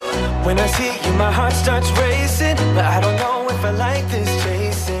When I see you, my heart starts racing, but I don't know if I like this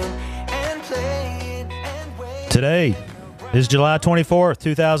chasing and playing and waiting. Today is July 24th,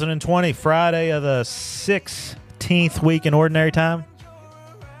 2020, Friday of the 16th week in Ordinary Time.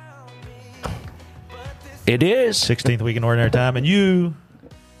 It is. 16th week in Ordinary Time, and you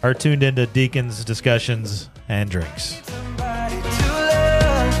are tuned into Deacon's Discussions and Drinks. Somebody to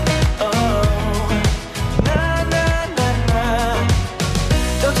love. Oh, nah, nah, nah, nah.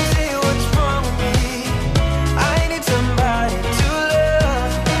 Don't you see what's wrong with me? I need somebody to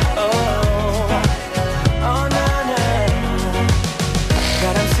love. Oh, oh, nah, nah.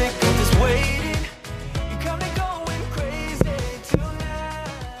 God, I'm sick of this waiting. You got me going crazy tonight.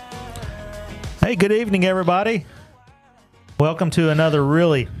 Hey, good evening, everybody. Welcome to another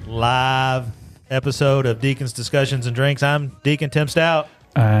really live episode of Deacon's Discussions and Drinks. I'm Deacon Tim Stout.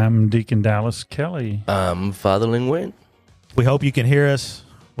 I'm Deacon Dallas Kelly. Father Lingwin. We hope you can hear us.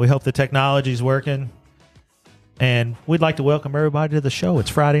 We hope the technology's working. And we'd like to welcome everybody to the show. It's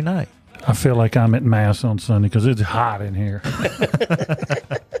Friday night. I feel like I'm at Mass on Sunday because it's hot in here.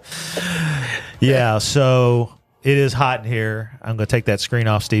 Yeah, so it is hot in here. I'm going to take that screen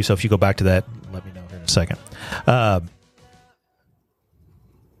off, Steve, so if you go back to that, let me know here in a second.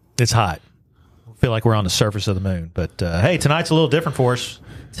 It's hot. I feel like we're on the surface of the moon. But, hey, tonight's a little different for us.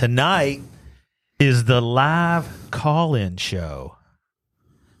 Tonight is the live call-in show.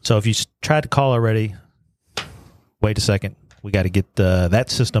 So if you tried to call already, wait a second. We got to get that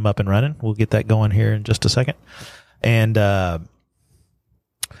system up and running. We'll get that going here in just a second. And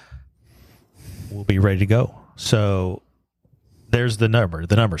we'll be ready to go. So there's the number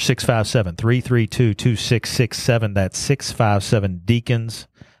 657-332-2667. That's 657 Deacons.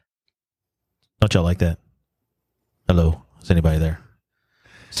 Don't y'all like that? Hello, is anybody there?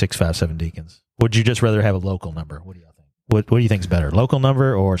 657 Deacons. Would you just rather have a local number? What do y'all think? What do you think is better, local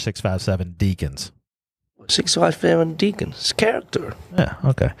number or 657 Deacons? 657 Deacons. Character. Yeah,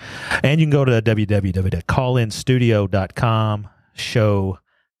 okay. And you can go to www.callinstudio.com, show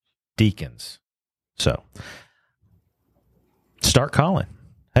Deacons. So, start calling.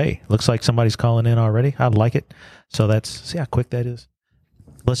 Hey, looks like somebody's calling in already. I like it. So see how quick that is?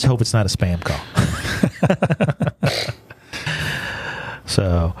 Let's hope it's not a spam call.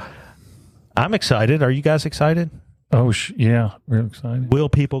 So, I'm excited. Are you guys excited? Oh, yeah, we're excited. Will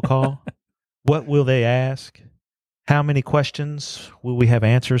people call? What will they ask? How many questions will we have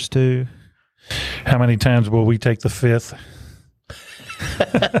answers to? How many times will we take the fifth?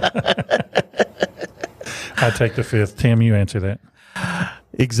 I take the fifth. Tim, you answer that.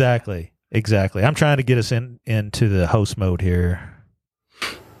 Exactly. I'm trying to get us into the host mode here.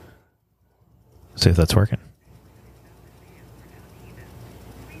 See if that's working.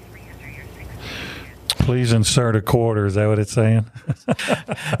 Please insert a quarter. Is that what it's saying?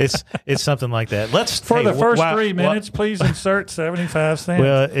 It's something like that. For the first 3 minutes, please insert 75 cents.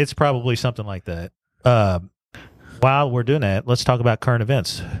 Well, it's probably something like that. While we're doing that, let's talk about current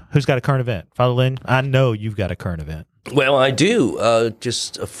events. Who's got a current event? Father Lynn, I know you've got a current event. Well, I do.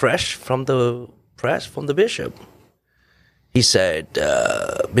 Just fresh from the press from the bishop. He said,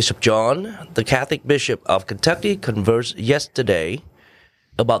 Bishop John, the Catholic Bishop of Kentucky, conversed yesterday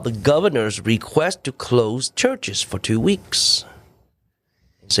about the governor's request to close churches for 2 weeks.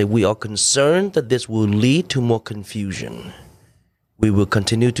 He said, we are concerned that this will lead to more confusion. We will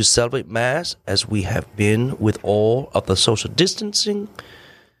continue to celebrate Mass as we have been with all of the social distancing,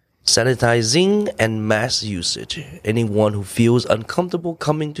 sanitizing, and mass usage. Anyone who feels uncomfortable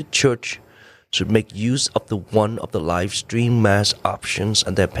coming to church should make use of one of the live stream Mass options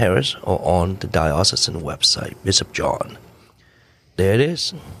at their parish or on the diocesan website. Bishop John. There it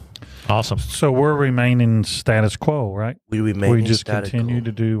is. Awesome. So we're remaining status quo, right? We just continue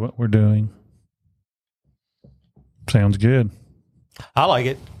to do what we're doing. Sounds good. I like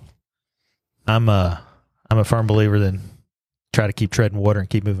it. I'm a firm believer that try to keep treading water and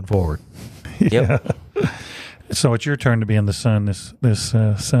keep moving forward. Yep. So it's your turn to be in the sun this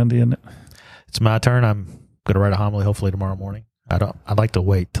Sunday, isn't it? It's my turn. I'm going to write a homily hopefully tomorrow morning. I'd like to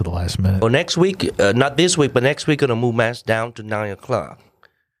wait till the last minute. Well, next week, not this week, but next week, going to move Mass down to 9 o'clock.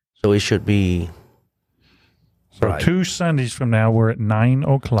 So it should be... So right. 2 Sundays from now, we're at 9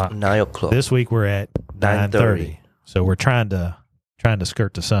 o'clock. 9 o'clock. This week we're at 9:30. So we're trying to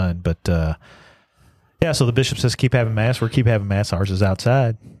skirt the sun. But, yeah, so the bishop says keep having Mass. We're keep having Mass. Ours is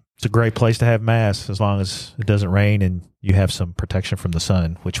outside. It's a great place to have Mass as long as it doesn't rain and you have some protection from the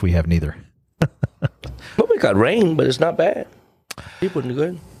sun, which we have neither. Well, we got rain, but it's not bad. People are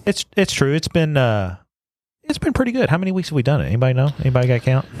good. It's true. It's been pretty good. How many weeks have we done it? Anybody know? Anybody got a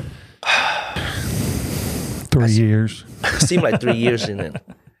count? 3 years. It seemed like 3 years in it.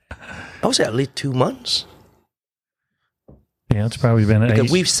 I would say at least 2 months. Yeah, it's probably been Because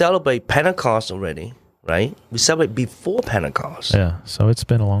 8. we've celebrated Pentecost already, right? We celebrate before Pentecost. Yeah, so it's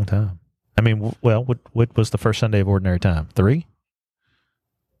been a long time. I mean, well, what was the first Sunday of Ordinary Time? 3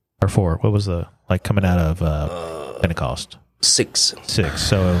 or 4? What was the coming out of Pentecost? 6. 6.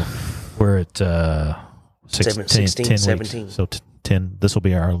 So we're at 16, 10 17. weeks. So 10. This will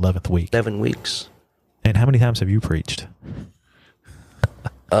be our 11th week. 11 weeks. And how many times have you preached?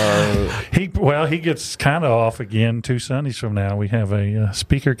 He gets kind of off again 2 Sundays from now. We have a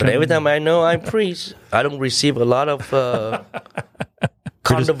speaker But coming. every time I know I preach, I don't receive a lot of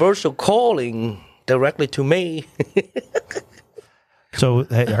controversial calling directly to me. So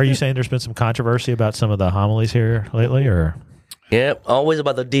are you saying there's been some controversy about some of the homilies here lately, or? Yep, always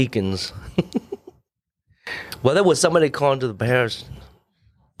about the deacons. Well, there was somebody calling to the parish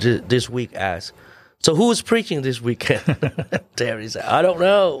this week asked, so who's preaching this weekend? Terry said, I don't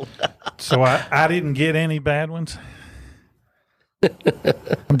know. So I didn't get any bad ones.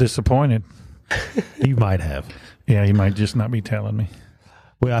 I'm disappointed. You might have. Yeah, he might just not be telling me.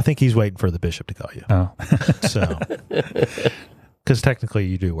 Well, I think he's waiting for the bishop to call you. Oh, So, because technically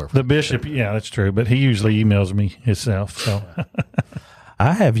you do work for the bishop. Yeah, that's true. But he usually emails me himself. So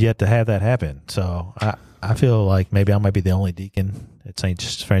I have yet to have that happen. So I feel like maybe I might be the only deacon at St.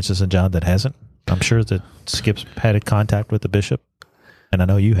 Francis and John that hasn't. I'm sure that Skip's had a contact with the bishop, and I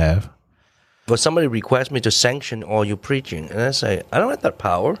know you have. But somebody requests me to sanction all your preaching. And I say, I don't have that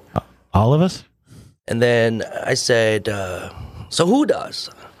power. All of us? And then I said, so who does?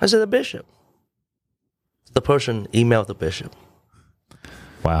 I said, the bishop. The person emailed the bishop.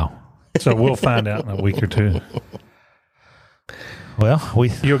 Wow. so we'll find out in a week or two. Well,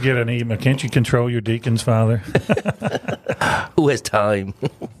 You'll get an email. Can't you control your deacons, Father? Who has time?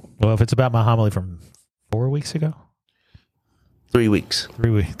 well, if it's about my homily from 4 weeks ago, 3 weeks.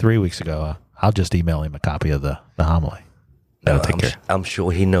 3 weeks ago, I'll just email him a copy of the homily. That'll take care. I'm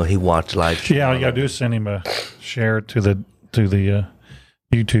sure he watched live stream. Yeah, all you got to do is send him a share to the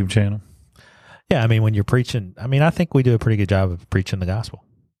YouTube channel. Yeah, I mean, when you're preaching, I mean, I think we do a pretty good job of preaching the gospel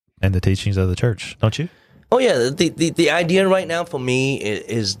and the teachings of the church, don't you? Oh yeah, the idea right now for me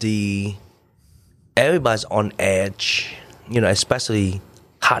is everybody's on edge, especially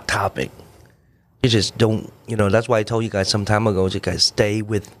hot topic. You just don't, that's why I told you guys some time ago, you guys stay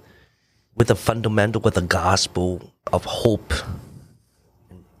with the fundamental, with the gospel of hope,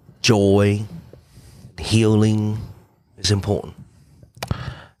 joy, healing is important. I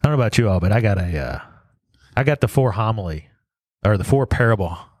don't know about you all, but I got the 4 homily or the 4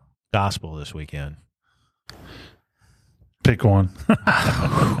 parable gospel this weekend. Pick one.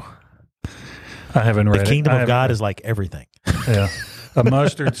 I haven't read The it. kingdom I of God haven't- is like everything. Yeah, a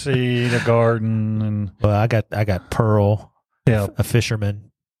mustard seed, a garden, and Well, I got Pearl, yeah, a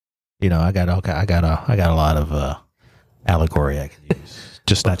fisherman. I got a lot of allegory I can use.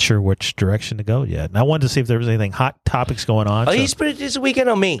 Just not sure which direction to go yet. And I wanted to see if there was anything hot topics going on. Are so- you preaching this weekend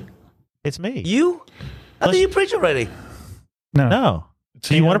on me? It's me. You? I thought you preached already. No. It's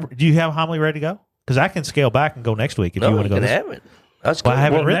Do you him. want to? Do you have a homily ready to go? Because I can scale back and go next week if you want to go. can this- have it. That's Well, good. I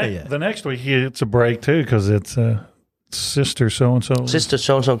haven't Well, written it yet. the next week it's a break too because it's sister so and so. Sister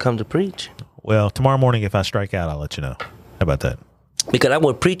so-and-so come to preach. Well, tomorrow morning, if I strike out, I'll let you know. How about that? Because I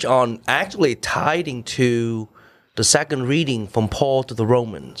will preach on actually tithing to the second reading from Paul to the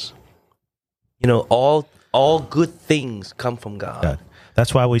Romans. All good things come from God. God.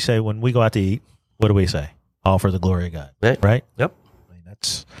 That's why we say when we go out to eat, what do we say? All for the glory of God. Right. Right? Yep. I mean,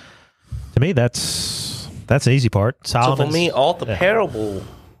 to me, that's the easy part. So for Solomon's, me, all the yeah. parable,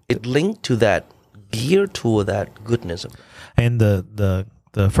 it linked to that, geared to that goodness of God. And the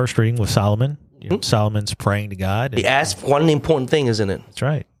first reading was Solomon. Solomon's praying to God. He asked one important thing, isn't it? That's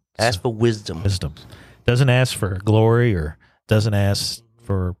right. Ask for wisdom. Wisdom. Doesn't ask for glory or doesn't ask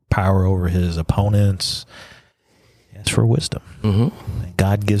for power over his opponents. He asks for wisdom. Mm-hmm. And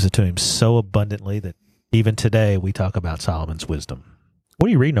God gives it to him so abundantly that even today we talk about Solomon's wisdom. What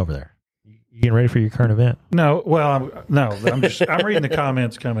are you reading over there? You getting ready for your current event? No, well, I'm reading the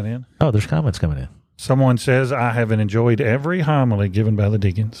comments coming in. Oh, there's comments coming in. Someone says I haven't enjoyed every homily given by the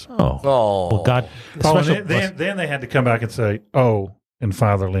deacons. Oh. Oh. Well, God. Oh, and special then they had to come back and say, "Oh, and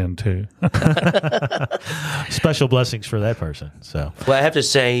Father Lynn too." special blessings for that person. So Well, I have to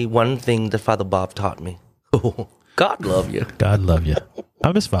say one thing that Father Bob taught me. God love you. God love you.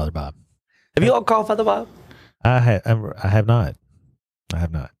 I miss Father Bob. Have you all called Father Bob? I have not. I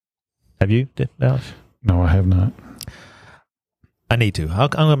have not. Have you, Dallas? No, I have not. I need to. I'm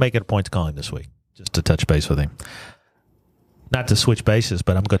going to make it a point to call him this week, just to touch base with him. Not to switch bases,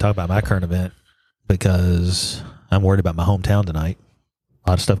 but I'm going to talk about my current event because I'm worried about my hometown tonight. A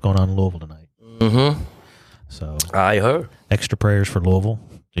lot of stuff going on in Louisville tonight. Mm-hmm. So I heard. extra prayers for Louisville.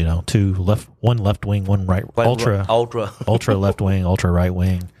 You know, one left wing, one right, ultra left wing, ultra right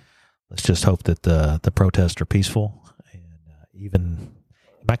wing. Let's just hope that the protests are peaceful. And even,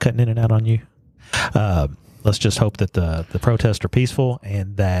 am I cutting in and out on you? Let's just hope that the protests are peaceful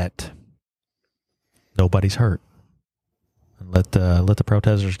and that nobody's hurt. And let the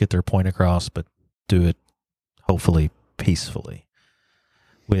protesters get their point across, but do it hopefully peacefully,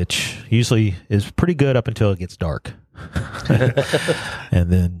 which usually is pretty good up until it gets dark. And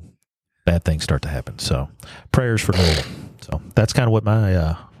then bad things start to happen. So prayers for Louisville. So that's kind of what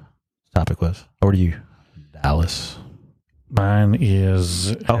my topic was. Over to you, Dallas. Mine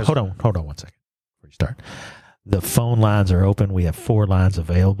is. Hold on 1 second before you start. The phone lines are open. We have 4 lines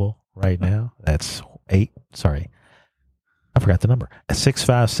available right now. That's 8. Sorry, I forgot the number.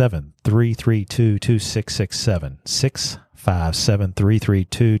 657-332-2667.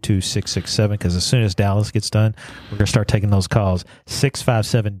 657-332-2667. Because as soon as Dallas gets done, we're gonna start taking those calls.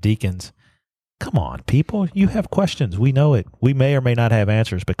 657 Deacons. Come on, people. You have questions. We know it. We may or may not have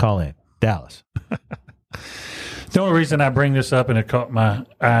answers, but call in. Dallas. The only reason I bring this up and it caught my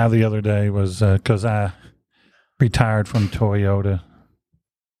eye the other day was because I retired from Toyota,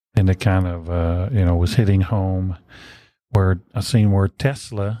 and it kind of was hitting home where I seen where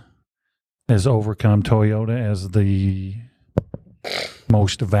Tesla has overcome Toyota as the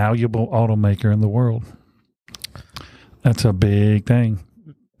most valuable automaker in the world. That's a big thing.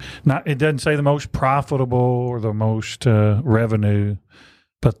 It doesn't say the most profitable or the most revenue,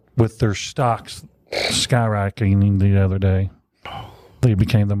 but with their stocks skyrocketing the other day, they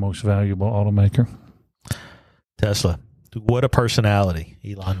became the most valuable automaker. Tesla. What a personality,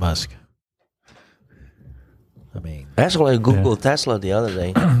 Elon Musk. I mean, I actually Googled Tesla the other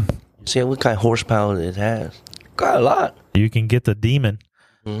day. You see what kind of horsepower it has? Got a lot. you can get the Demon,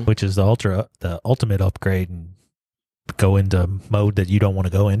 which is the ultimate upgrade, and go into mode that you don't want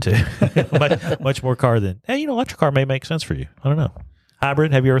to go into. much more car than, electric car may make sense for you. I don't know.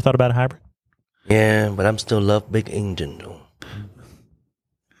 Hybrid. Have you ever thought about a hybrid? Yeah, but I'm still love big engine though.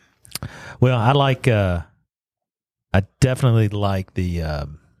 Well, I definitely like the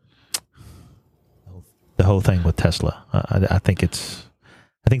whole thing with Tesla. I think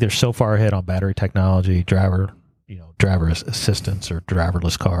they're so far ahead on battery technology, driver assistance or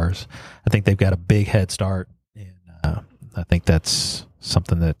driverless cars. I think they've got a big head start, and I think that's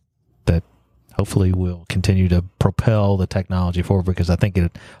something that hopefully will continue to propel the technology forward, because I think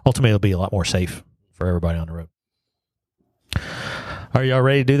it ultimately will be a lot more safe for everybody on the road. Are y'all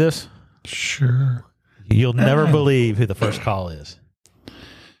ready to do this? Sure. You'll never believe who the first call is.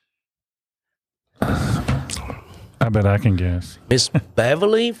 I bet I can guess. Miss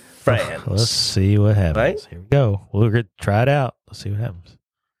Beverly, France. Let's see what happens. Right? Here we go. We're going to try it out. Let's see what happens.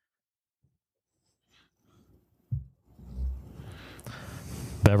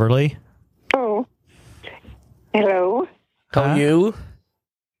 Beverly? Oh, hello. How Huh? you?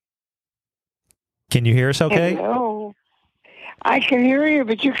 Can you hear us okay? Hello. I can hear you,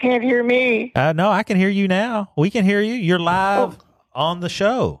 but you can't hear me. No, I can hear you now. We can hear you. You're live on the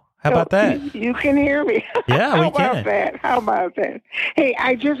show. How about that? You can hear me. Yeah, we can. How about that? Hey,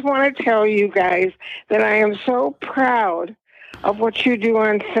 I just want to tell you guys that I am so proud of what you do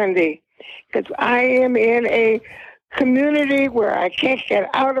on Sunday, because I am in a community where I can't get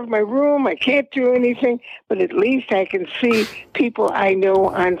out of my room. I can't do anything, but at least I can see people I know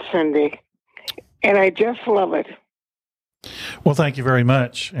on Sunday. And I just love it. Well, thank you very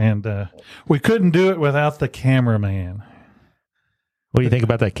much. And we couldn't do it without the cameraman. What do you think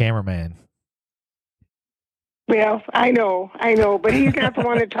about that cameraman? Well, I know, but he's not the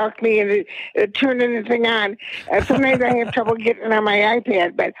one that talked me into turning the thing on. Sometimes I have trouble getting on my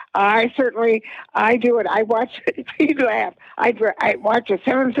iPad, but I do it. I watch, you'd laugh. I watch a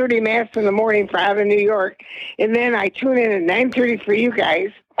 7:30 Mass in the morning for out of New York, and then I tune in at 9:30 for you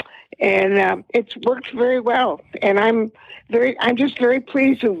guys, and it's worked very well. And I'm just very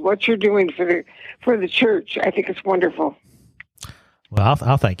pleased with what you're doing for the church. I think it's wonderful. Well,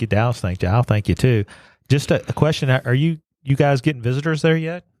 I'll thank you. Dallas, thank you. I'll thank you too. Just a question: are you guys getting visitors there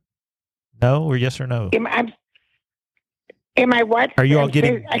yet? No, or yes or no? Am I what? Are you all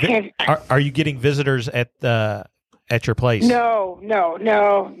getting? I can't. Are you getting visitors at your place? No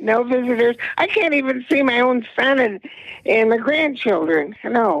visitors. I can't even see my own son and my grandchildren.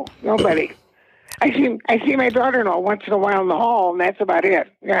 No, nobody. I see my daughter-in-law once in a while in the hall, and that's about it.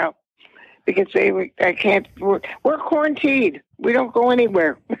 Yeah, because I can't. We're quarantined. We don't go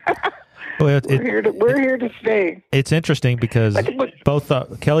anywhere. Well, we're here to stay. It's interesting because both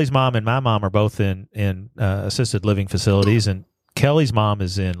Kelly's mom and my mom are both in assisted living facilities, and Kelly's mom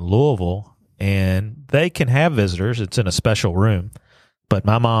is in Louisville, and they can have visitors. It's in a special room. But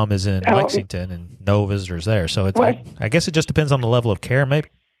my mom is in Lexington, and no visitors there. So it's, I guess it just depends on the level of care, maybe.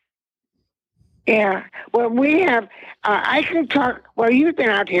 Yeah. Well, we have, I can talk, well, you've been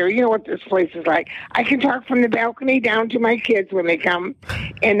out here. You know what this place is like. I can talk from the balcony down to my kids when they come.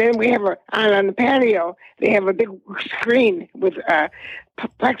 And then we have on the patio, they have a big screen with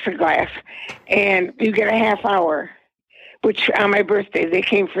plexiglass. And you get a half hour, which on my birthday, they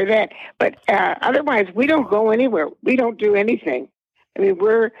came for that. But otherwise, we don't go anywhere. We don't do anything. I mean,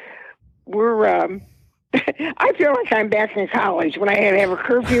 we're I feel like I'm back in college when I had to have a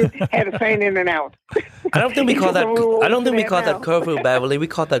curfew, had to sign in and out. I don't think we call that. I don't think we call that curfew, Beverly. We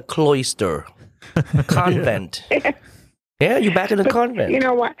call that cloister, convent. Yeah, you're back in the convent. You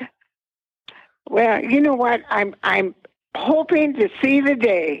know what? Well, you know what? I'm hoping to see the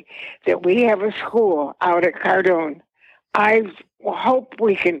day that we have a school out at Cardone. I hope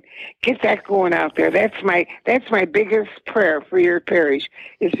we can get that going out there. That's my biggest prayer for your parish,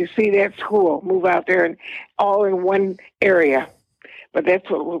 is to see that school move out there and all in one area. But that's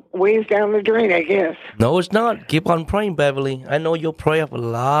what weighs down the drain, I guess. No, it's not. Keep on praying, Beverly. I know you'll pray up a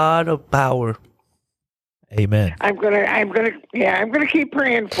lot of power. Amen. I'm gonna keep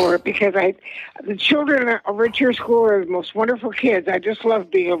praying for it, because the children over at your school are the most wonderful kids. I just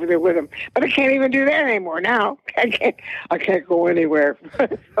love being over there with them, but I can't even do that anymore now. I can't go anywhere,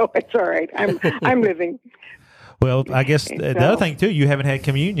 so it's all right. I'm living. Well, I guess the other thing too, you haven't had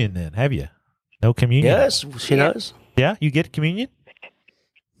communion then, have you? No communion. Yes, she does. Yeah, you get communion.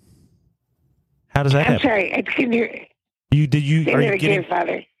 How does that happen? I'm sorry. I can hear you. Did you? Say Are that you again, getting?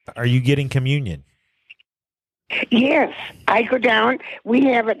 Father? Are you getting communion? Yes, I go down. We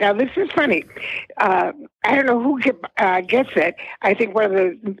have it now. This is funny. I don't know who gets it. I think one of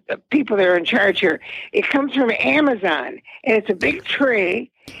the people that are in charge here. It comes from Amazon, and it's a big tray,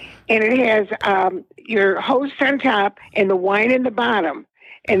 and it has your host on top and the wine in the bottom,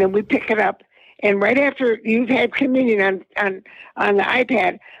 and then we pick it up. And right after you've had communion on the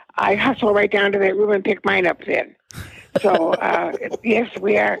iPad, I hustle right down to that room and pick mine up then. So, yes,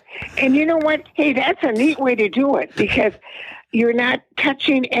 we are. And you know what? Hey, that's a neat way to do it, because you're not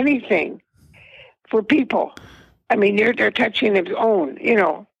touching anything for people. I mean, they're touching their own, you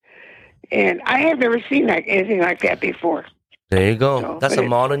know. And I have never seen anything like that before. There you go. So, That's a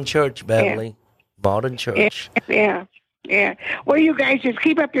modern church, Beverly. Yeah. Modern church. Yeah. Well, you guys just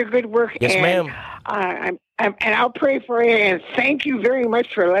keep up your good work. Yes, ma'am. And I'll pray for you. And thank you very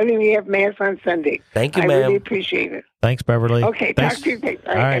much for letting me have Mass on Sunday. Thank you, I ma'am. really appreciate it. Thanks, Beverly. Okay, Thanks. talk to you later.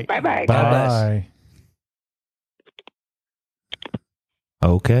 All All right, right. bye-bye. Bye.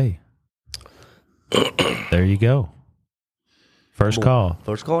 Okay. There you go. First call.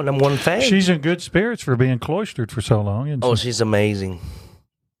 First call. Number one fan. She's in good spirits for being cloistered for so long. Isn't Oh, she? she's amazing.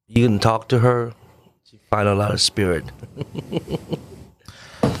 You can talk to her. She find a lot of spirit.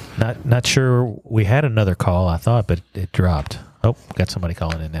 Not sure we had another call, I thought, but it dropped. Oh, got somebody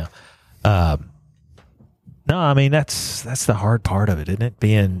calling in now. No, I mean that's the hard part of it, isn't it?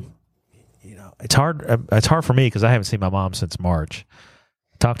 Being, you know, it's hard. It's hard for me because I haven't seen my mom since March.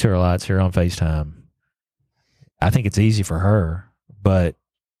 Talk to her a lot. It's here on FaceTime. I think it's easy for her, but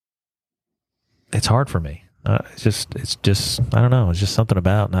it's hard for me. It's just I don't know. It's just something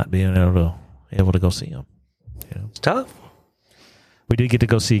about not being able to go see them. You know? It's tough. We did get to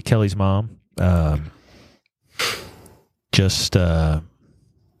go see Kelly's mom. Just a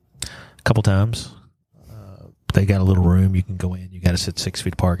couple times. They got a little room. You can go in. You got to sit 6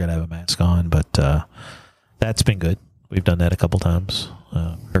 feet apart. Got to have a mask on. But that's been good. We've done that a couple times.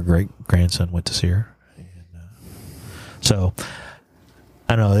 Her great grandson went to see her. And, so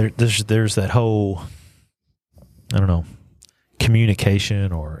I don't know. There's that whole, I don't know,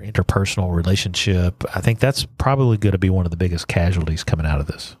 communication or interpersonal relationship. I think that's probably going to be one of the biggest casualties coming out of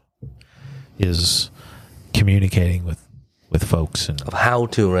this, is communicating with folks and Of how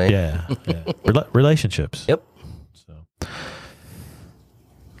to, right? yeah. Relationships. Yep. So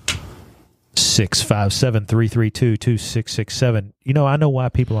 657-332-2667. You know, I know why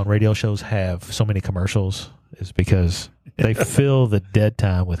people on radio shows have so many commercials is because they fill the dead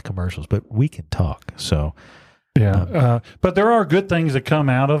time with commercials, but we can talk. So Yeah, but there are good things that come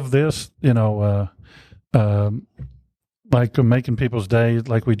out of this, you know, like making people's day,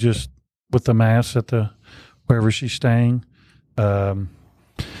 like we just with the mass at wherever she's staying.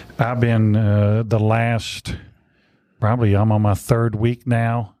 I've been the last, probably I'm on my third week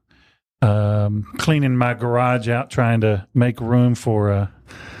now, cleaning my garage out, trying to make room for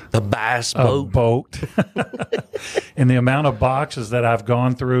The bass a boat. boat. And the amount of boxes that I've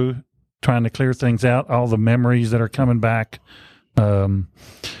gone through trying to clear things out, all the memories that are coming back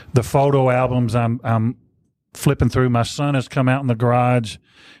The photo albums I'm flipping through. My son has come out in the garage,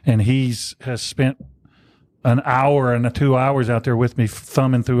 and has spent an hour and 2 hours out there with me,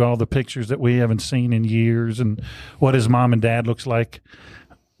 thumbing through all the pictures that we haven't seen in years, and what his mom and dad looks like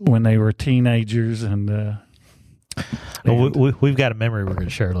when they were teenagers. And we've got a memory we're going to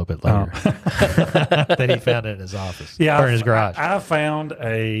share a little bit later that he found in his office or in his garage. I found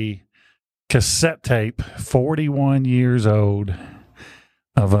a cassette tape, 41 years old,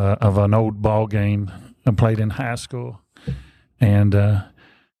 of an old ball game I played in high school, and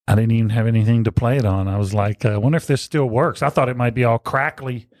I didn't even have anything to play it on. I was like, I wonder if this still works. I thought it might be all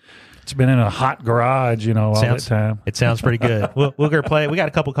crackly. It's been in a hot garage, all that time. It sounds pretty good. We'll go play. We got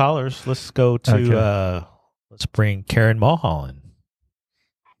a couple callers. Let's go to let's bring Karen Mulholland.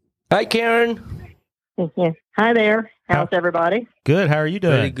 Hi, Karen. Yeah. Hi there. How's everybody? Good. How are you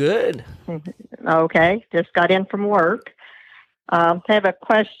doing? Very good. Okay. Just got in from work. I have a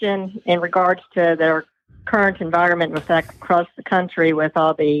question in regards to their current environment across the country with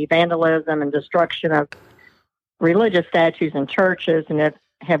all the vandalism and destruction of religious statues and churches, and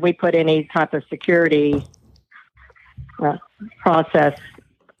have we put any type of security process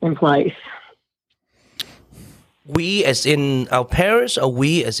in place? We as in our parish, or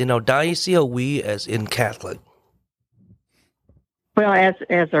we as in our diocese, or we as in Catholic? Well, as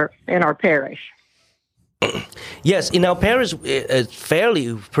in our parish. Yes, in our parish, it's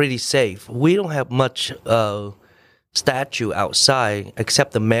fairly pretty safe. We don't have much statue outside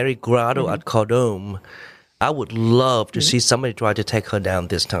except the Mary Grotto at Cordome. I would love to see somebody try to take her down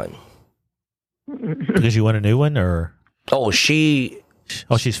this time. Because you want a new one, or she's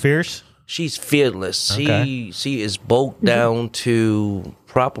fierce. She's fearless. Okay. She is bulked down to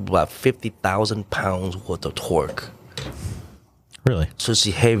probably about 50,000 pounds worth of torque. Really? So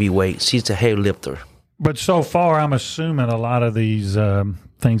she's heavyweight. She's a heavy lifter. But so far, I'm assuming a lot of these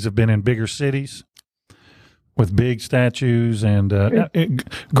things have been in bigger cities with big statues. And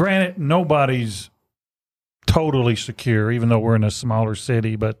granted, nobody's totally secure, even though we're in a smaller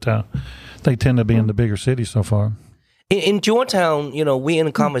city, but they tend to be in the bigger cities so far. In Georgetown, we in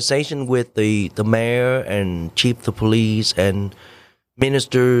a conversation with the mayor and chief of police and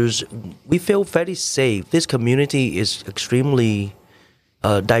ministers. We feel very safe. This community is extremely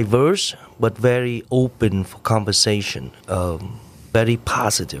diverse, but very open for conversation, very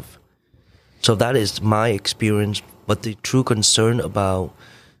positive. So that is my experience. But the true concern about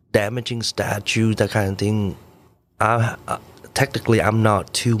damaging statues, that kind of thing, technically I'm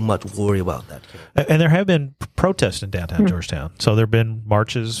not too much worried about that. And there have been protests in downtown Georgetown. So there have been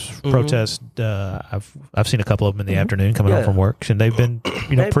marches, protests. I've seen a couple of them in the afternoon coming home from work, and they've been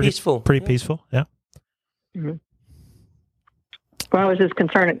pretty peaceful. Pretty peaceful, yeah. Mm-hmm. Well, I was just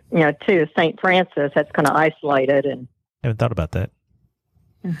concerned, too, St. Francis, that's kind of isolated. And I haven't thought about that.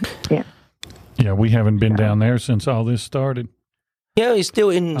 Yeah. Yeah, we haven't been down there since all this started. Yeah, it's still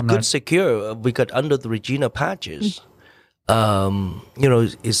in secure. We got under the Regina patches.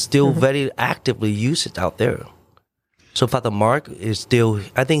 It's still very actively used out there. So Father Mark is still,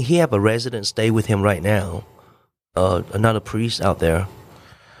 I think he have a resident stay with him right now. Another priest out there.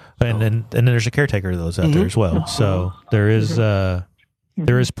 And then there's a caretaker of those out there as well. So there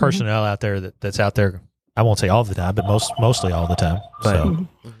is personnel out there that's out there. I won't say all the time, but mostly all the time.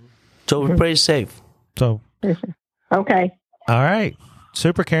 So we're pretty safe. So okay. All right,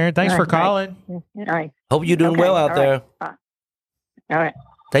 super, Karen. Thanks for calling. All right. Hope you're doing well out there. Bye. All right.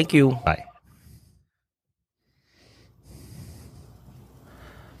 Thank you. Bye.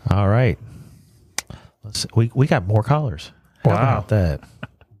 All right. Let's. We got more callers. How about that?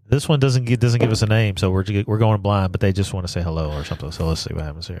 This one doesn't give us a name, so we're going blind. But they just want to say hello or something. So let's see what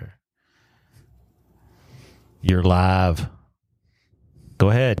happens here. You're live. Go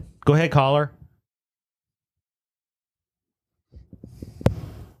ahead, caller.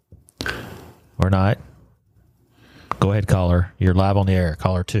 Or not. Go ahead, caller. You're live on the air.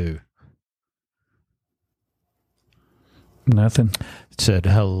 Caller 2. Nothing. It said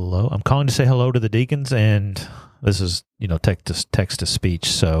hello. I'm calling to say hello to the deacons, and this is text to speech.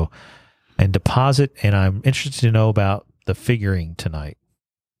 So, and deposit. And I'm interested to know about the figuring tonight.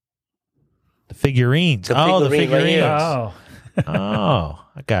 The figurines. The figurines. Oh,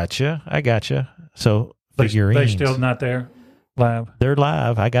 I gotcha. So figurines. They still not there live? They're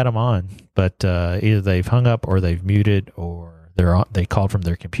live. I got them on, but either they've hung up or they've muted or they called from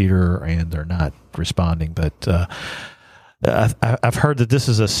their computer and they're not responding. But I've heard that this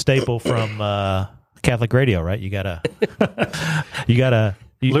is a staple from Catholic radio, right? You gotta.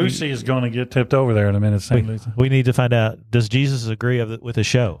 Lucy is going to get tipped over there in a minute. We need to find out, does Jesus agree with the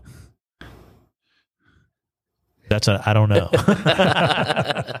show? I don't know.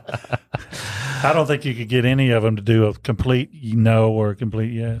 I don't think you could get any of them to do a complete no or a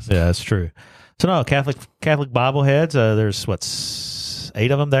complete yes. Yeah, that's true. So no, Catholic bobbleheads. There's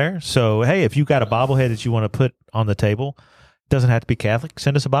 8 of them there. So hey, if you got a bobblehead that you want to put on the table, doesn't have to be Catholic.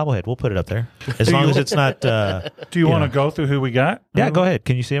 Send us a bobblehead. We'll put it up there as long as it's not. Do you want to go through who we got? Yeah, go ahead.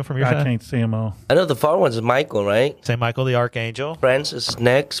 Can you see them from your I side? can't see them all. I know the far one's Michael, right? Saint Michael the Archangel. Francis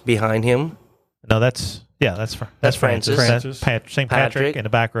next behind him. No, that's Francis. Francis. That's Saint Patrick Patrick. in the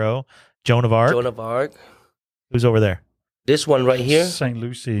back row. Joan of Arc. Joan of Arc. Who's over there? This one right here, St.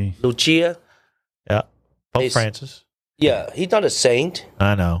 Lucy. Lucia. Yeah, Pope He's- Francis. Yeah, he's not a saint.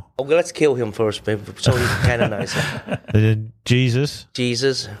 I know. Okay, let's kill him first, baby, so he can canonize him. Jesus.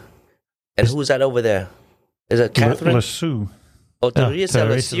 Jesus. And who's that over there? Is it Catherine? Lassou. Oh, No, Teresa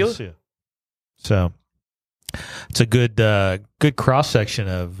Teresa Lisieux? Lisieux. So it's a good cross section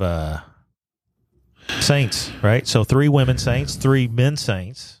of saints, right? So 3 women saints, 3 men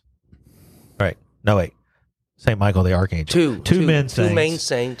saints. Right. No, wait. Saint Michael the Archangel. Two men saints. 2 main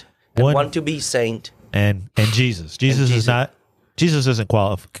saint. And one to be saint. And Jesus. Jesus is not. Jesus doesn't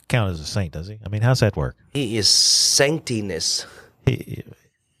count as a saint, does he? I mean, how's that work? He is saintiness. He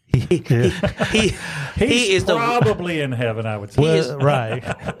He is the Probably in heaven, I would say. well, right.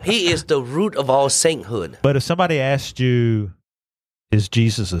 he is the root of all sainthood. But if somebody asked you, "Is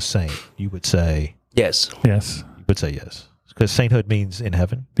Jesus a saint?" you would say, Yes. Yes. you would say yes, because sainthood means in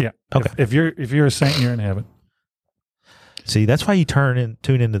heaven. Yeah. Okay. If you're a saint, you're in heaven. See, that's why you tune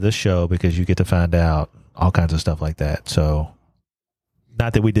into this show, because you get to find out all kinds of stuff like that. So,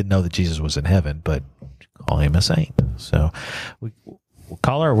 not that we didn't know that Jesus was in heaven, but call him a saint. So,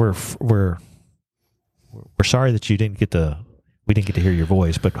 caller, we're sorry that we didn't get to hear your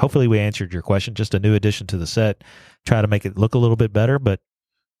voice, but hopefully we answered your question. Just a new addition to the set. Try to make it look a little bit better, but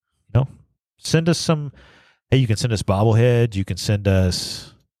send us some. Hey, you can send us bobbleheads. You can send us.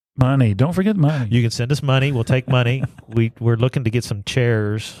 Money. Don't forget money. You can send us money. We'll take money. We're looking to get some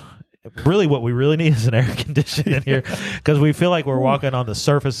chairs. Really, what we really need is an air conditioner in here, because we feel like we're walking on the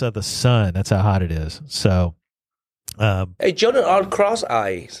surface of the sun. That's how hot it is. So, Hey, Jonah on cross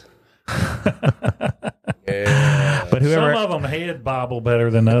eyes. Yeah. but whoever, Some of them head bobble better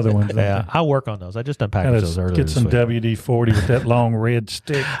than the other ones. don't yeah, they? I'll work on those. I just unpackaged those earlier. Get this some week. WD-40 with that long red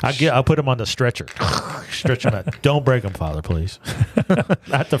stick. I'll put them on the stretcher. Stretch them out. Don't break them, Father, please.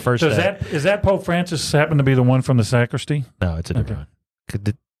 Not the first day. Is that Pope Francis happen to be the one from the sacristy? No, it's a different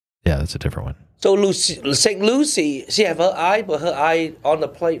one. Yeah, that's a different one. So St. Lucy, she have her eye, but her eye on the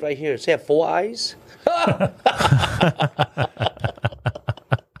plate right here. She have 4 eyes.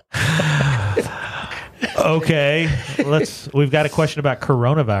 Okay, we've got a question about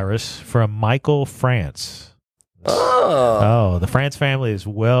coronavirus from Michael France. Oh, the France family is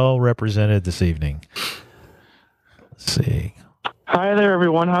well represented this evening. Let's see. Hi there,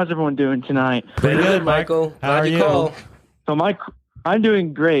 everyone. How's everyone doing tonight? Pretty good, Michael. How are Glad you you? called. So I'm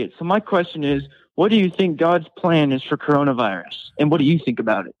doing great. So my question is, what do you think God's plan is for coronavirus, and what do you think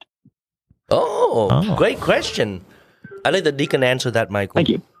about it? Oh, great question. I let the deacon answer that, Michael. Thank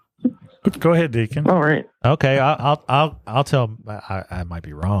you. Go ahead, Deacon. All right. Okay, I'll tell. I might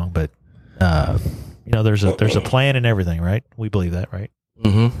be wrong, but there's a plan and everything, right? We believe that, right?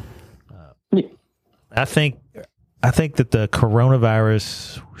 Mm-hmm. I think that the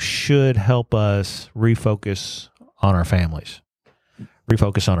coronavirus should help us refocus on our families,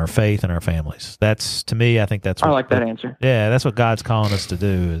 refocus on our faith and our families. That's, to me, I think that's what, I like that answer. Yeah, that's what God's calling us to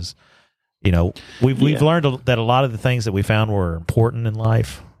do. Is we've learned that a lot of the things that we found were important in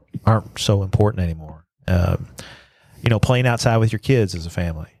life aren't so important anymore. Playing outside with your kids as a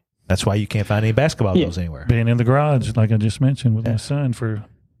family. That's why you can't find any basketball games anywhere. Being in the garage, like I just mentioned, with my son for a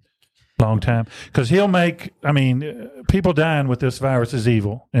long time. Because people dying with this virus is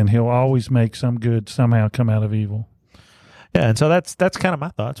evil, and he'll always make some good somehow come out of evil. Yeah, and so that's kind of my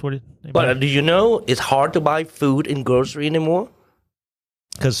thoughts. But do you know it's hard to buy food in grocery anymore?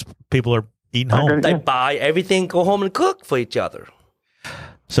 Because people are eating home. They buy everything, go home and cook for each other.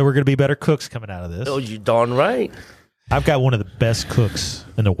 So we're going to be better cooks coming out of this. Oh, you darn right. I've got one of the best cooks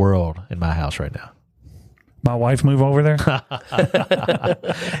in the world in my house right now. My wife move over there?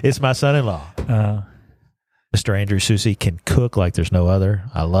 It's my son-in-law. Mr. Andrew Susi can cook like there's no other.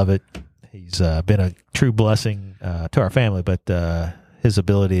 I love it. He's been a true blessing to our family, but his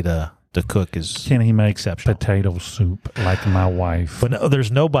ability to cook is Can he make exceptional. potato soup like my wife? But no,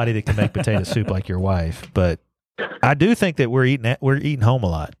 there's nobody that can make potato soup like your wife. But I do think that we're eating home a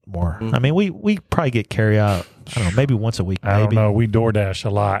lot more. I mean, we probably get carry out, I don't know, maybe once a week. I don't maybe. know. We DoorDash a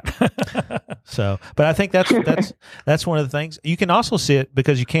lot. So, but I think that's one of the things. You can also see it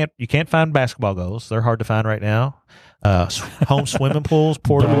because you can't find basketball goals. They're hard to find right now. Home swimming pools,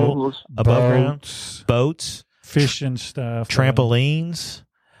 portable, above ground, boats, fishing stuff, trampolines.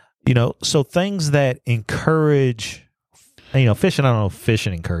 So things that encourage. Fishing. I don't know if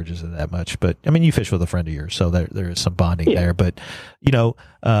fishing encourages it that much, but I mean, you fish with a friend of yours, so there is some bonding there. But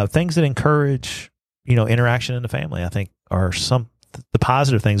things that encourage interaction in the family, I think, are some the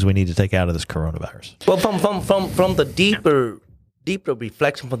positive things we need to take out of this coronavirus. Well, from the deeper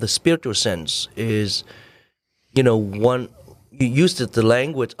reflection from the spiritual sense is, one you used the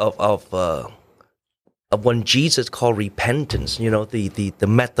language of when Jesus called repentance, the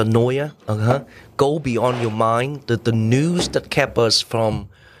metanoia, go beyond your mind, the news that kept us from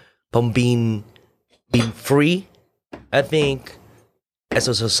being free. I think as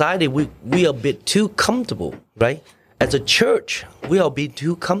a society, we are a bit too comfortable, right? As a church, we are a bit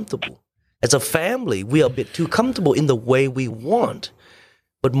too comfortable. As a family, we are a bit too comfortable in the way we want.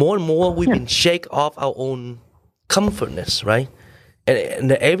 But more and more, we've been shake off our own comfortness, right?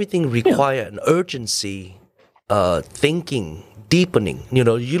 And everything requires an urgency, thinking, deepening. You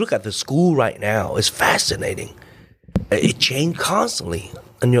look at the school right now, it's fascinating. It changes constantly.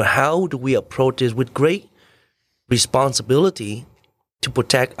 And how do we approach this with great responsibility to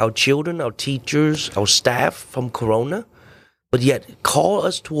protect our children, our teachers, our staff from corona, but yet call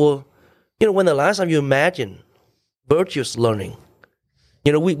us to when the last time you imagine virtuous learning?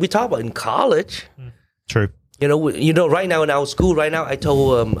 We talk about in college. True. Right now in our school, I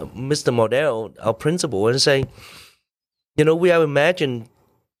told Mr. Modell, our principal, and say, we have imagined,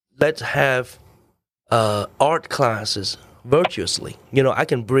 let's have art classes virtuously. I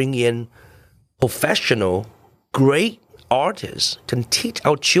can bring in professional, great artists, can teach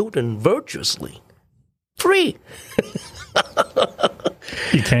our children virtuously. Free.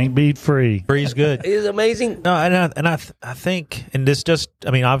 You can't beat free. Free's good. It's amazing. No, and I think, and this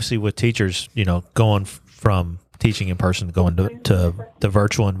obviously with teachers, going from teaching in person going to the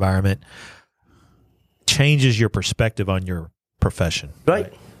virtual environment changes your perspective on your profession.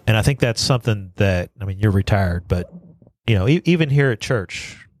 Right. And I think that's something that, you're retired, but, even here at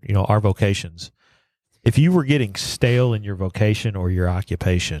church, our vocations, if you were getting stale in your vocation or your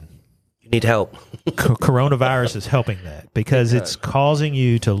occupation, you need help. Coronavirus is helping that because it's causing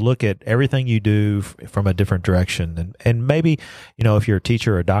you to look at everything you do from a different direction. And maybe, if you're a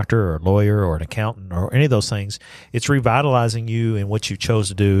teacher or a doctor or a lawyer or an accountant or any of those things, it's revitalizing you in what you chose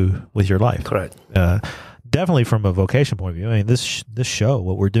to do with your life. Correct. Definitely from a vocation point of view. This show,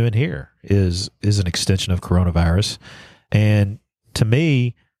 what we're doing here is an extension of coronavirus. And to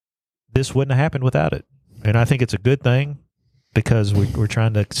me, this wouldn't have happened without it. And I think it's a good thing because we're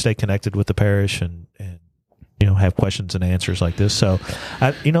trying to stay connected with the parish and have questions and answers like this. So,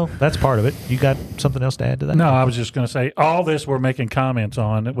 that's part of it. You got something else to add to that? No, I was just going to say all this we're making comments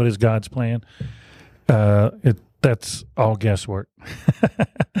on. What is God's plan? That's all guesswork.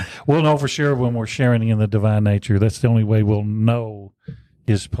 We'll know for sure when we're sharing in the divine nature. That's the only way we'll know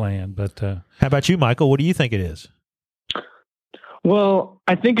His plan. But how about you, Michael? What do you think it is? Well,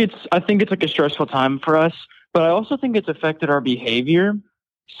 I think it's like a stressful time for us, but I also think it's affected our behavior.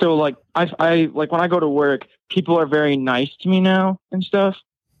 So like I like when I go to work, people are very nice to me now and stuff.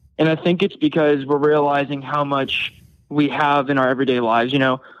 And I think it's because we're realizing how much we have in our everyday lives,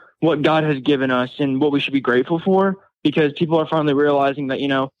 what God has given us and what we should be grateful for, because people are finally realizing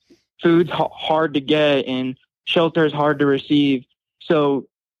that, food's hard to get and shelter is hard to receive. So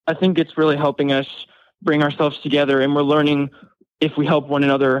I think it's really helping us bring ourselves together, and we're learning if we help one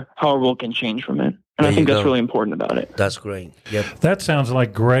another, how our world can change from it. And I think that's really important about it. That's great. Yep. That sounds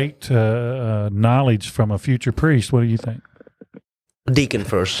like great knowledge from a future priest. What do you think? Deacon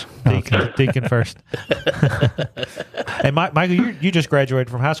first. Deacon first. Hey, Michael, you just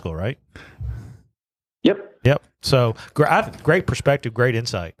graduated from high school, right? Yep. So great perspective, great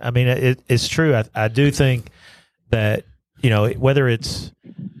insight. It's true. I do think that, whether it's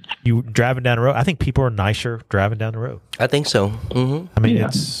you driving down the road, I think people are nicer driving down the road. I think so. Mm-hmm.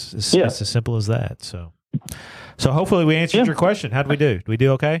 It's as simple as that. So hopefully we answered your question. How did we do? Did we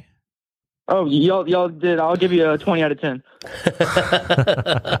do okay? Oh, y'all did. I'll give you a 20 out of 10.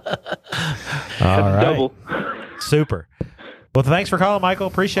 All right. Double. Super. Well, thanks for calling, Michael.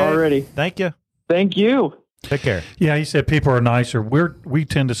 Appreciate it. Already. Thank you. Thank you. Take care. Yeah, he said people are nicer. We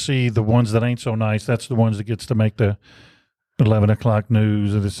tend to see the ones that ain't so nice. That's the ones that gets to make the 11 o'clock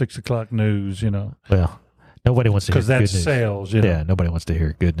news or the 6 o'clock news, Well, nobody wants to hear because good that's news. sales. Yeah, nobody wants to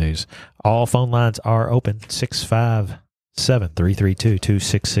hear good news. All phone lines are open.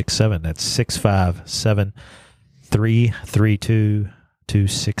 657-332-2667. That's 657-332-2667.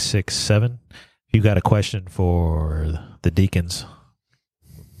 2667. If you got a question for the deacons,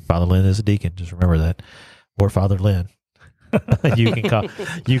 Father Lynn is a deacon. Just remember that. Or Father Lynn. You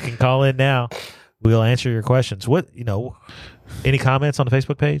can call in now. We'll answer your questions. Any comments on the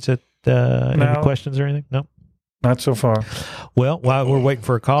Facebook page that any questions or anything? No? Not so far. Well, while we're waiting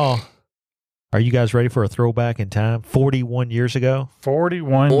for a call, are you guys ready for a throwback in time? 41 years ago?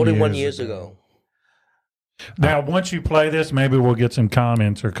 41 years ago. Now, once you play this, maybe we'll get some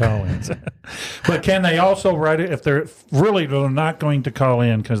comments or call-ins. But can they also write it if they're not going to call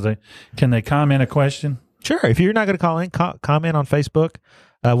in? Can they comment a question? Sure. If you're not going to call in, comment on Facebook.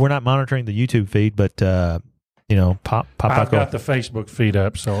 We're not monitoring the YouTube feed, but I've got the Facebook feed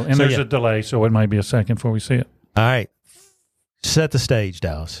up, there's a delay, so it might be a second before we see it. All right, set the stage,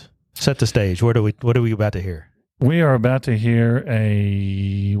 Dallas. Set the stage. What are we about to hear? We are about to hear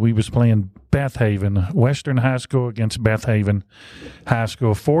we was playing Beth Haven, Western High School against Beth Haven High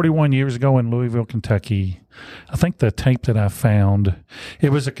School 41 years ago in Louisville, Kentucky. I think the tape that I found,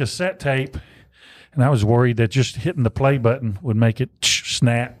 it was a cassette tape, and I was worried that just hitting the play button would make it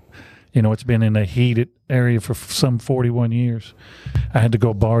snap. It's been in a heated area for some 41 years. I had to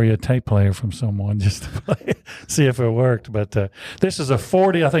go borrow a tape player from someone just to play, see if it worked. But this is a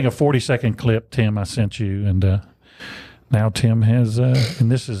 40-second clip, Tim, I sent you. And now Tim has, and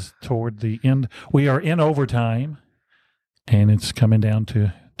this is toward the end. We are in overtime, and it's coming down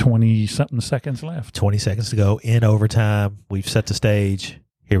to 20-something seconds left. 20 seconds to go in overtime. We've set the stage.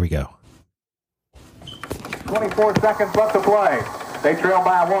 Here we go. 24 seconds left to play. They trail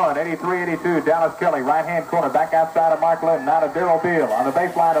by one, 83-82. Dallas Kelly, right-hand corner, back outside of Mark Linton. Now to Darrell Beal. On the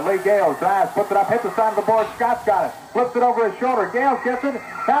baseline of Lee Gales. Drives, puts it up, hits the side of the board. Scott's got it. Flips it over his shoulder. Gales gets it.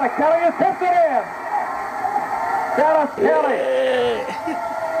 Now to Kelly, and tips it in. Dallas Kelly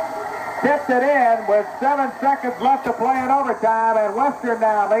tipped it in with 7 seconds left to play in overtime, and Western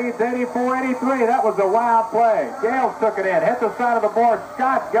now leads 84-83. That was a wild play. Gales took it in, hit the side of the board.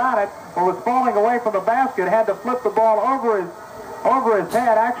 Scott got it, but was falling away from the basket. Had to flip the ball over his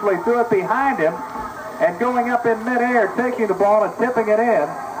head, actually threw it behind him, and going up in midair, taking the ball and tipping it in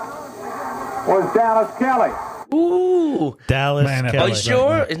was Dallas Kelly. Ooh. Dallas Kelly. Are you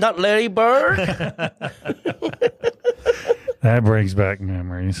sure? It's not Larry Bird? That brings back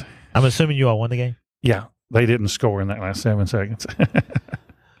memories. I'm assuming you all won the game? Yeah, they didn't score in that last 7 seconds.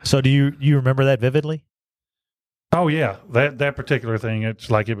 So do you remember that vividly? Oh, yeah. That particular thing, it's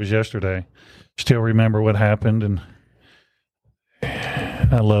like it was yesterday. Still remember what happened, and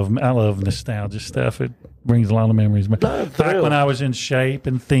I love nostalgia stuff. It brings a lot of memories. Back when I was in shape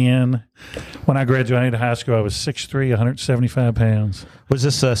and thin, when I graduated high school, I was 6'3", 175 pounds. Was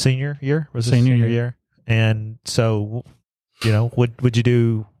this senior year? Was this Senior year? And so, what'd you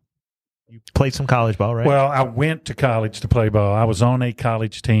do? You played some college ball, right? Well, I went to college to play ball. I was on a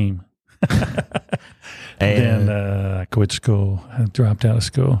college team. And then I quit school. I dropped out of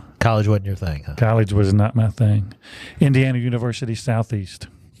school. College wasn't your thing, huh? College was not my thing. Indiana University Southeast.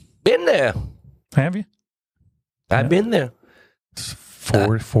 Been there. Have you? I've been there.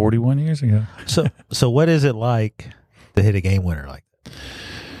 41 years ago. So what is it like to hit a game winner like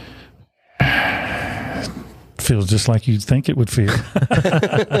that? Feels just like you'd think it would feel.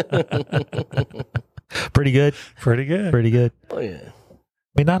 Pretty good? Pretty good. Pretty good. Oh, yeah. I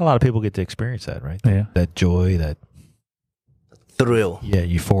mean, not a lot of people get to experience that, right? Yeah. That joy, that thrill. Yeah,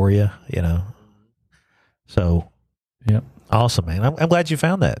 euphoria, So, yep. Awesome, man. I'm glad you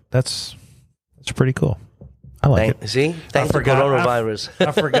found that. That's pretty cool. I like it. See? Thanks for coronavirus.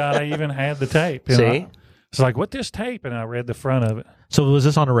 I forgot I even had the tape. See? It's like, what this tape? And I read the front of it. So was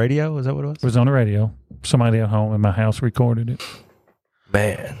this on the radio? Is that what it was? It was on the radio. Somebody at home in my house recorded it.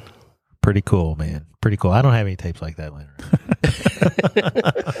 Man. Pretty cool, man. Pretty cool. I don't have any tapes like that later.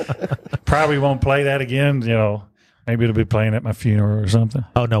 Probably won't play that again. Maybe it'll be playing at my funeral or something.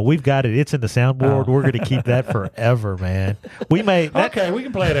 Oh no, we've got it. It's in the soundboard. We're going to keep that forever, man. Okay, we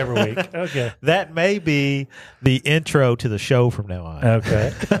can play it every week. Okay, that may be the intro to the show from now on.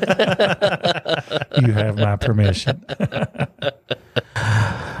 Okay, you have my permission.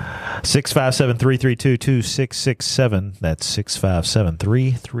 657-332-2667. That's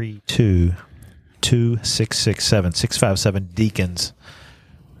 657-332-2667. 657 Deacons.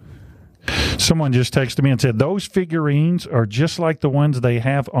 Someone just texted me and said, those figurines are just like the ones they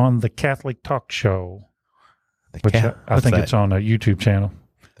have on the Catholic Talk Show. Which I think it's on a YouTube channel.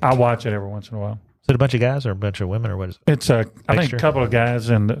 I watch it every once in a while. Is it a bunch of guys or a bunch of women or what is it? It's I think a couple of guys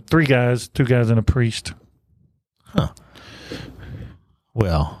and 3 guys, 2 guys and a priest. Huh.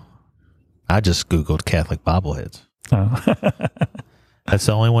 Well, I just Googled Catholic bobbleheads. Oh. That's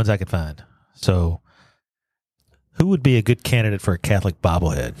the only ones I could find. So Who would be a good candidate for a Catholic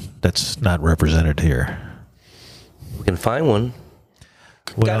bobblehead that's not represented here? We can find one.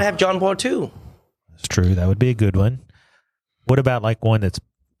 Well, Gotta have John Paul II. That's true. That would be a good one. What about like one that's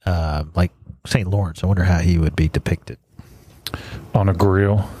like St. Lawrence? I wonder how he would be depicted. On a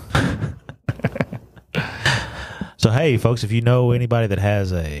grill. So, hey, folks, if you know anybody that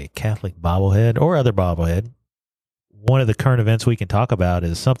has a Catholic bobblehead or other bobblehead, one of the current events we can talk about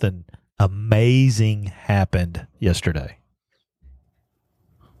is something amazing happened yesterday.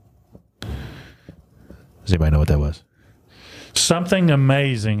 Does anybody know what that was? Something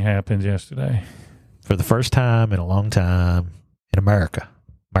amazing happened yesterday. For the first time in a long time in America,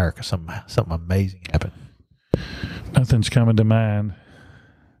 something amazing happened. Nothing's coming to mind.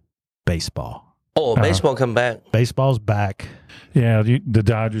 Baseball. Oh, baseball come back. Baseball's back. Yeah, the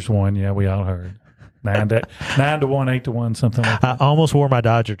Dodgers won. Yeah, we all heard 9-1, 8-1, something like I that. almost wore my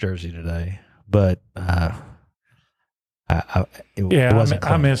Dodger jersey today, but it wasn't I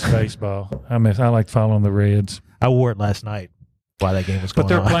clean. miss baseball. I like following the Reds. I wore it last night while that game was going But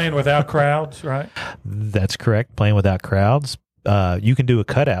they're on. playing without crowds, right? That's correct. Playing without crowds. You can do a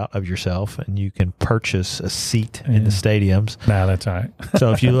cutout of yourself, and you can purchase a seat in the stadiums. Nah, that's all right.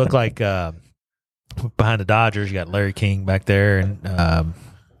 So if you look like behind the Dodgers, you got Larry King back there, and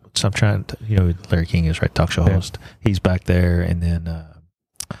so I'm trying to, Larry King is right, talk show host. He's back there, and then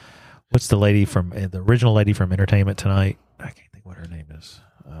what's the lady from the original lady from Entertainment Tonight? I can't think what her name is.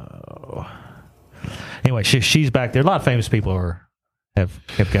 Anyway, she's back there. A lot of famous people have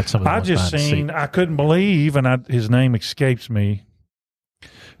got some of them. I just seen. I couldn't believe, and his name escapes me.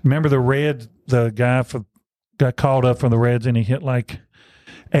 Remember the guy got called up from the Reds, and he hit like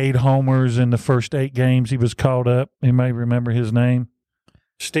 8 homers in the first 8 games he was called up. You may remember his name.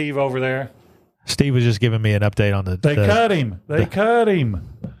 Steve over there. Steve was just giving me an update on They cut him. They cut him.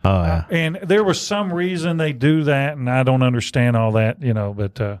 Oh yeah. And there was some reason they do that, and I don't understand all that,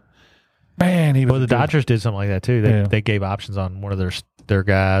 but man, he was Well, the good. Dodgers did something like that too. They gave options on one of their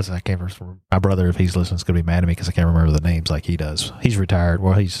guys. I can't remember. My brother, if he's listening, is going to be mad at me because I can't remember the names like he does. He's retired.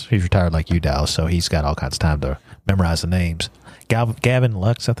 Well, he's retired like you, Dallas, so he's got all kinds of time to memorize the names. Gavin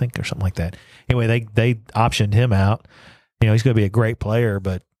Lux, I think, or something like that. Anyway, they optioned him out. He's going to be a great player,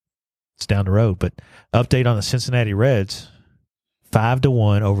 but it's down the road. But update on the Cincinnati Reds,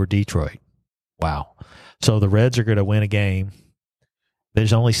 5-1 over Detroit. Wow. So the Reds are going to win a game.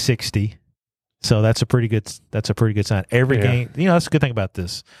 There's only 60. So that's a pretty good sign. Every game, that's a good thing about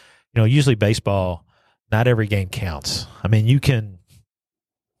this. Usually baseball, not every game counts. I mean, you can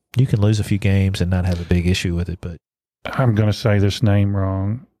lose a few games and not have a big issue with it, but I'm going to say this name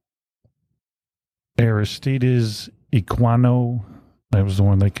wrong. Aristides Equano. That was the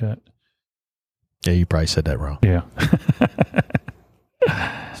one they cut. yeah, you probably said that wrong. Yeah.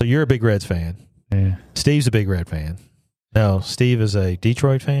 So you're a big Reds fan. Yeah. Steve's a big Red fan. No, Steve is a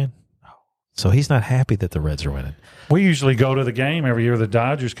Detroit fan. So he's not happy that the Reds are winning. We usually go to the game every year. The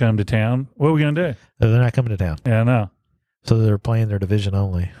Dodgers come to town. What are we going to do? They're not coming to town. Yeah, I know. So they're playing their division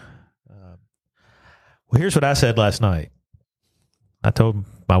only. Well, here's what I said last night. I told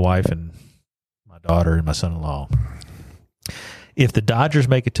my wife and my daughter and my son-in-law, if the Dodgers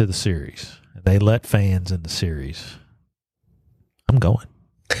make it to the series and they let fans in the series, I'm going.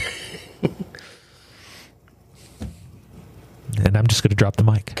 And I'm just going to drop the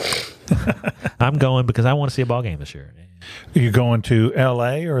mic. I'm going because I want to see a ball game this year. Are you going to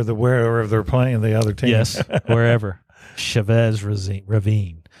L.A. or wherever they're playing the other team? Yes, wherever. Chavez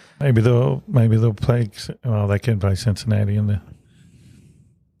Ravine. Maybe they'll play. Well, they can play Cincinnati in the.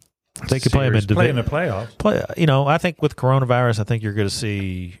 They could play them in play in the playoffs. I think with coronavirus, I think you're going to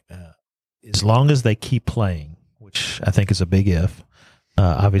see, as long as they keep playing, which I think is a big if.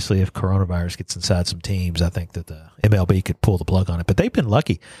 Obviously, if coronavirus gets inside some teams, I think that the MLB could pull the plug on it. But they've been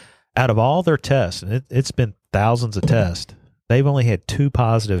lucky. Out of all their tests, and it's been thousands of tests, they've only had 2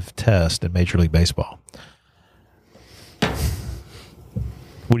 positive tests in Major League Baseball.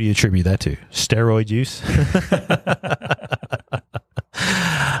 What do you attribute that to? Steroid use?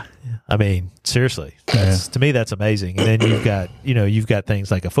 I mean, seriously, to me, that's amazing. And then you've got things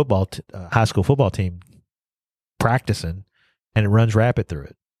like a high school football team practicing, and it runs rapid through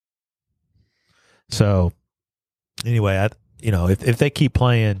it. So, anyway, if they keep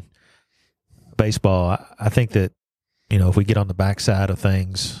playing baseball, I think that if we get on the backside of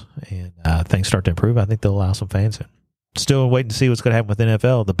things and things start to improve, I think they'll allow some fans in. Still waiting to see what's going to happen with the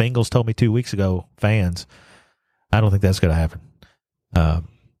NFL. The Bengals told me 2 weeks ago, fans. I don't think that's going to happen.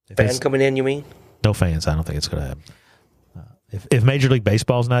 Fan coming in, you mean? No fans. I don't think it's going to happen. If Major League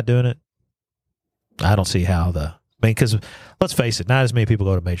Baseball's not doing it, I don't see how because let's face it, not as many people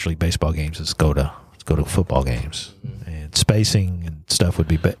go to Major League Baseball games as go to go to football games, and spacing and stuff would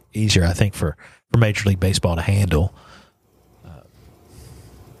be easier, I think, for Major League Baseball to handle.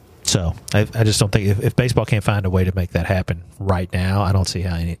 So I just don't think if baseball can't find a way to make that happen right now, I don't see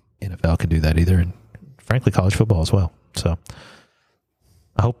how any NFL can do that either, and frankly, college football as well. So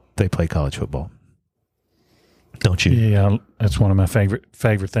I hope they play college football. Don't you? Yeah, that's one of my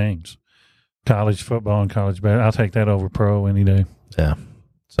favorite things. College football and college basketball. I'll take that over pro any day. Yeah.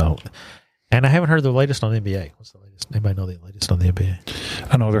 So, and I haven't heard the latest on the NBA. What's the latest? Anybody know the latest on the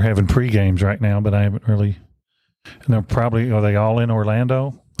NBA? I know they're having pre-games right now, but I haven't really. And they're probably, are they all in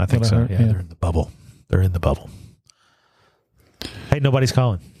Orlando? I think so. Yeah, they're in the bubble. They're in the bubble. Hey, nobody's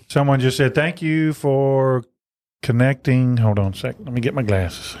calling. Someone just said, thank you for connecting. Hold on a second. Let me get my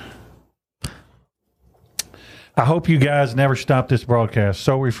glasses. I hope you guys never stop this broadcast.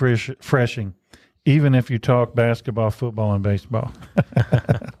 So refreshing, even if you talk basketball, football, and baseball.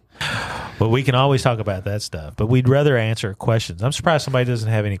 Well, we can always talk about that stuff, but we'd rather answer questions. I'm surprised somebody doesn't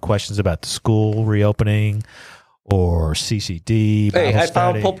have any questions about the school reopening or CCD. Hey, I study.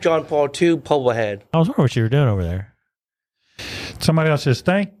 found Pope John Paul II bobblehead. I was wondering what you were doing over there. Somebody else says,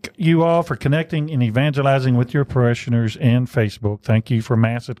 thank you all for connecting and evangelizing with your parishioners and Facebook. Thank you for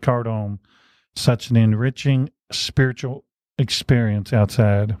Mass at Cardone. Such an enriching spiritual experience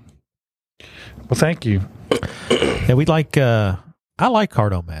outside. Well, thank you. Yeah, we like. I like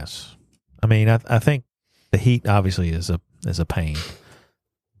Cardone Mass. I mean, I think the heat obviously is a pain,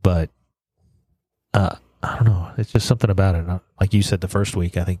 but I don't know. It's just something about it. Like you said, the first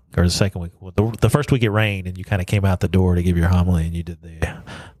week, I think, or the second week. Well, the first week it rained, and you kind of came out the door to give your homily, and you did the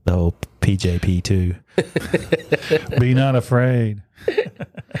whole PJP too. Be not afraid.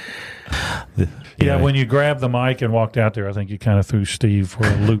 Yeah, when you grabbed the mic and walked out there, I think you kind of threw Steve for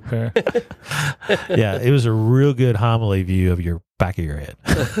a loop there. Yeah, it was a real good homily view of your back of your head.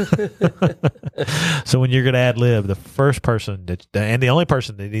 So when you're going to ad lib, the first person and the only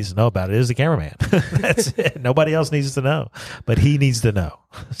person that needs to know about it is the cameraman. That's it. Nobody else needs to know, but he needs to know.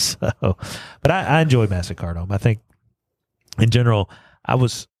 So, but I enjoy Mass at Cardone. I think in general, I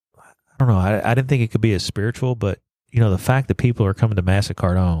don't know. I didn't think it could be as spiritual, but the fact that people are coming to Mass at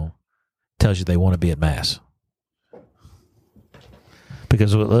Cardone tells you they want to be at Mass.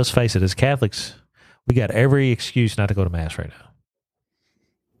 Because let's face it, as Catholics, we got every excuse not to go to Mass right now.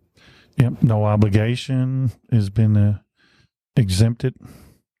 Yep, no obligation has been exempted.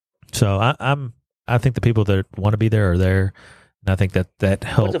 So I think the people that want to be there are there, and I think that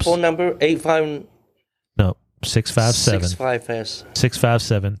helps. What's the phone number? 657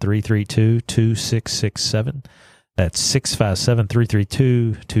 657-332-2667. That's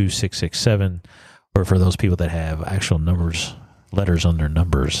 657-332-2667. Or for those people that have actual numbers, letters under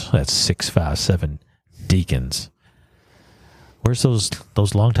numbers, that's 657 Deacons. Where's those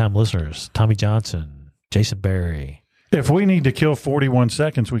longtime listeners? Tommy Johnson, Jason Berry. If we need to kill 41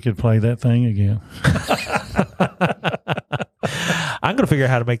 seconds, we could play that thing again. I'm going to figure out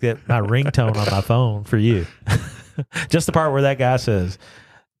how to make that my ringtone on my phone for you. Just the part where that guy says,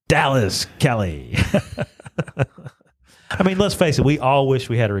 Dallas Kelly. I mean, let's face it. We all wish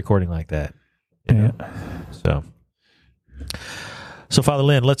we had a recording like that. Yeah. So Father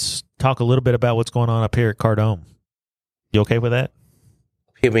Lynn, let's talk a little bit about what's going on up here at Cardone. You okay with that?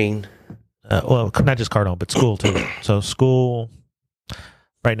 You mean? Well, not just Cardone, but school too. So school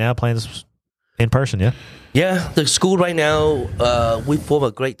right now plans in person, yeah? Yeah, the school right now, we form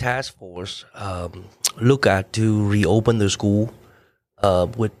a great task force, look at to reopen the school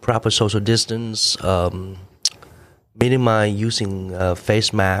with proper social distance, minimize using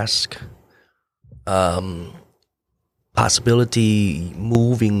face mask, possibility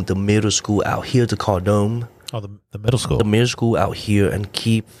moving the middle school out here to Cardone. Oh, the middle school. The middle school out here and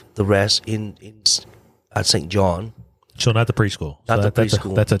keep the rest in at St. John. So not the preschool. Not the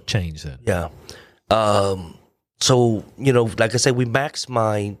preschool. That's a change then. Yeah. So, like I said, we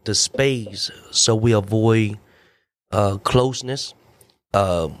maximize the space so we avoid closeness.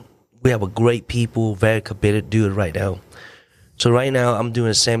 We have a great people, very committed, do it right now. So right now I'm doing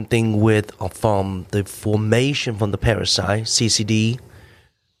the same thing with from the formation from the parish side, CCD,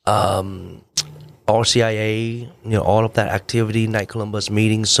 RCIA, all of that activity, Night Columbus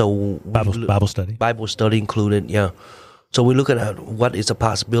meetings. So Bible study. Bible study included, yeah. So we're looking at what is a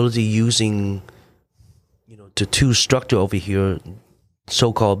possibility using, the two structure over here,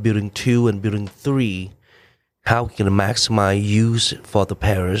 so-called Building 2 and Building 3, how we can maximize use for the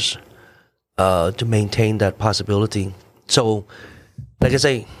parish to maintain that possibility. So, like I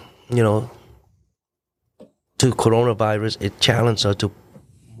say, to coronavirus, it challenged us to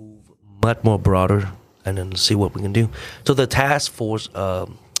move much more broader and then see what we can do. So the task force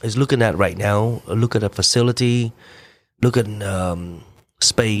is looking at right now. Look at the facility, look at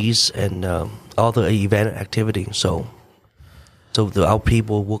space, and all the event activity. So our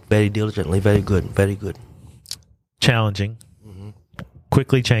people work very diligently, very good, very good. Challenging,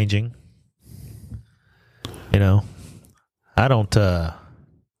 quickly changing. You know, I don't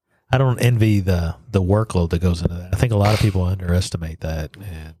envy the workload that goes into that. I think a lot of people underestimate that.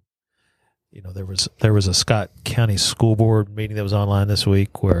 And you know, there was a Scott County School Board meeting that was online this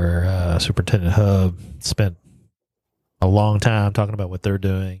week where Superintendent Hub spent a long time talking about what they're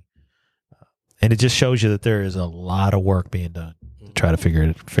doing, and it just shows you that there is a lot of work being done to try to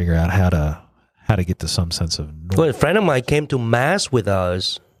figure out how to get to some sense of normal. Well, a friend of mine came to Mass with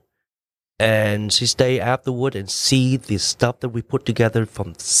us, and she stayed afterward and see the stuff that we put together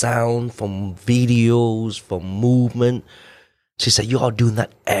from sound, from videos, from movement. She said, "You all doing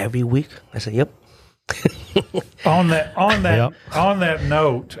that every week?" I said, "Yep." On that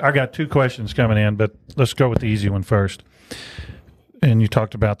note, I got two questions coming in, but let's go with the easy one first. And you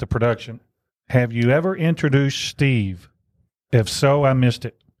talked about the production. Have you ever introduced Steve? If so, I missed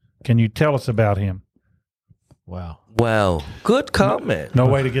it. Can you tell us about him? Wow. Wow, good comment. No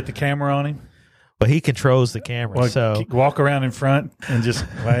way to get the camera on him? But he controls the camera, Well, so walk around in front and just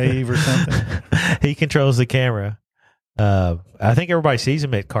wave or something? he controls the camera. I think everybody sees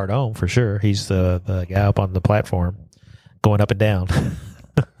him at Cardone for sure. He's the guy up on the platform going up and down.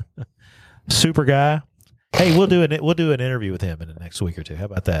 Super guy. Hey, we'll do an interview with him in the next week or two. How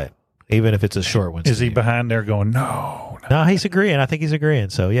about that? Even if it's a short one. Is he behind there going, no? No, he's agreeing. I think he's agreeing.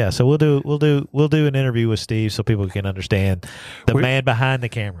 So yeah, so we'll do an interview with Steve so people can understand the man behind the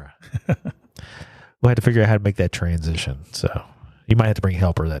camera. We'll have to figure out how to make that transition. So you might have to bring a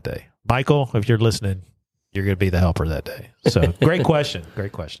helper that day. Michael, if you're listening, you're going to be the helper that day. So great question.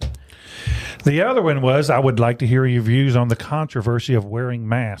 Great question. The other one was, I would like to hear your views on the controversy of wearing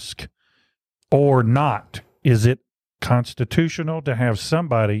mask or not. Is it constitutional to have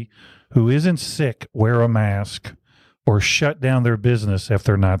somebody who isn't sick wear a mask or shut down their business if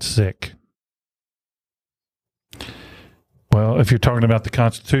they're not sick? Well, if you're talking about the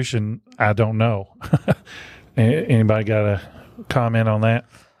Constitution, I don't know. Anybody got a comment on that?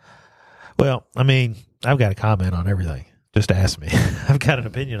 Well, I mean, I've got a comment on everything. Just ask me. I've got an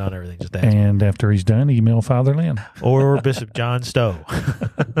opinion on everything. Just ask me. And after he's done, email Father Lynn. Or Bishop John Stowe.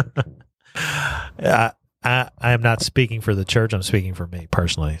 I am not speaking for the church. I'm speaking for me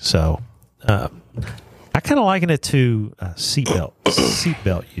personally. So I kind of liken it to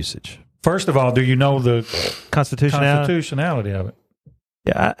seatbelt usage. First of all, do you know the Constitutionality of it?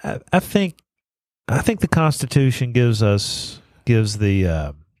 Yeah, I think the Constitution gives the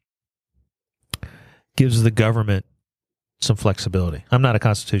government some flexibility. I'm not a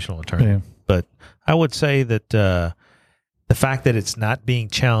constitutional attorney, but I would say that the fact that it's not being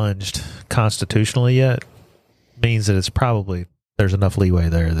challenged constitutionally yet means that it's probably there's enough leeway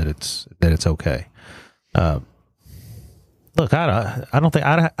there that it's okay. Look, I don't think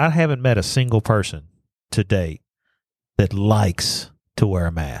I haven't met a single person to date that likes to wear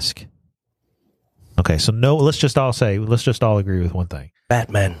a mask. Okay, so no, let's just all agree with one thing.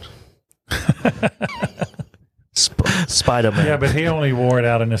 Batman. Spider-Man. Yeah, but he only wore it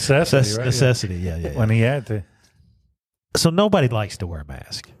out of necessity, right? Necessity, yeah. When he had to. So nobody likes to wear a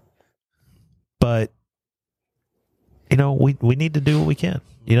mask. But, you know, we need to do what we can.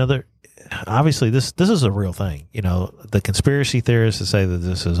 You know, obviously this is a real thing. You know, the conspiracy theorists that say that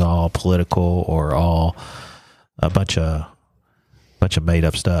this is all political or all a bunch of made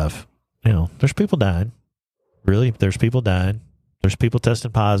up stuff. You know, there's people dying. Really, there's people dying. There's people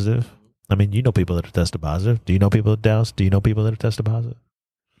testing positive. I mean, you know people that are tested positive. Do you know people that douse? Do you know people that are tested positive?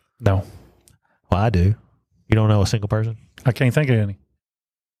 No. Well, I do. You don't know a single person? I can't think of any.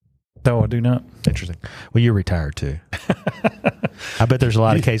 No, I do not. Interesting. Well, you're retired too. I bet there's a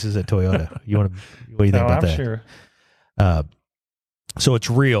lot of cases at Toyota. What do you think about that? Sure. So it's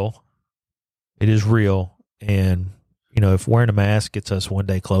real. It is real. And, you know, if wearing a mask gets us one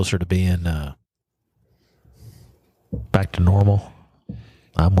day closer to being back to normal,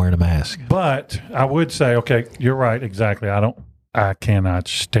 I'm wearing a mask. But I would say, okay, you're right. Exactly. I cannot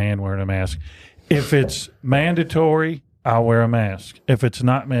stand wearing a mask. If it's mandatory, I'll wear a mask. If it's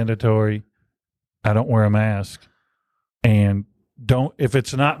not mandatory, I don't wear a mask. And if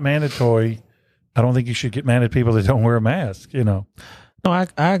it's not mandatory, I don't think you should get mad at people that don't wear a mask, you know. No, I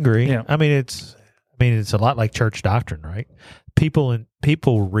agree. Yeah. I mean, it's a lot like church doctrine, right? People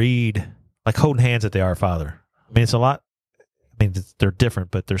read like holding hands at the Our Father. I mean, it's a lot. I mean, they're different,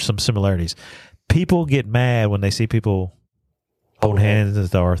 but there's some similarities. People get mad when they see people hold hands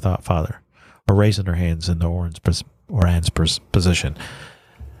at the Our Father or raising their hands in the orange position.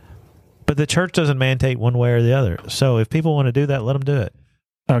 But the church doesn't mandate one way or the other. So if people want to do that, let them do it.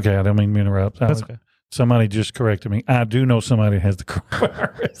 Okay, I don't mean to interrupt. That's okay. Somebody just corrected me. I do know somebody who has the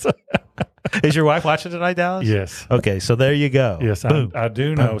coronavirus. Is your wife watching tonight, Dallas? Yes. Okay, so there you go. Yes, Boom. I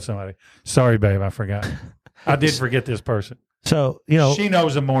do know somebody. Sorry, babe, I forgot. I did forget this person. So, you know, She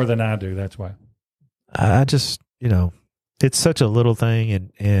knows them more than I do. That's why. I just, you know, it's such a little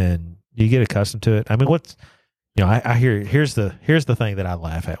thing, and you get accustomed to it. I mean, what's, you know, I hear, here's the thing that I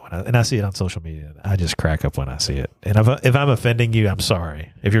laugh at and I see it on social media. I just crack up when I see it. And if I'm offending you, I'm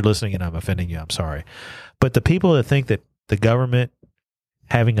sorry. If you're listening and I'm offending you, I'm sorry. But the people that think that the government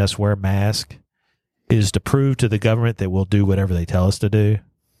having us wear masks is to prove to the government that we'll do whatever they tell us to do,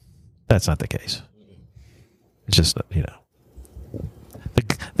 that's not the case. It's just, you know,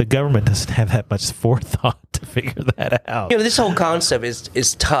 the government doesn't have that much forethought to figure that out. You know, this whole concept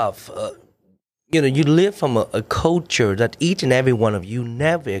is tough. You know, you live from a culture that each and every one of you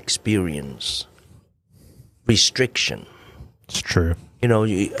never experience restriction. It's true. You know,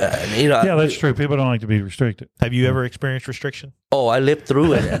 Yeah, that's true. People don't like to be restricted. Have you ever experienced restriction? Oh, I lived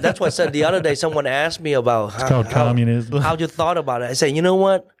through it. That's what I said the other day. Someone asked me about It's called communism. how you thought about it. I said, you know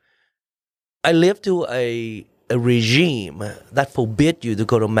what? I lived through a regime that forbid you to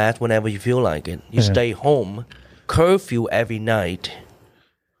go to mass whenever you feel like it. You stay home, curfew every night.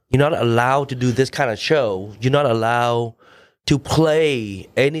 You're not allowed to do this kind of show. You're not allowed to play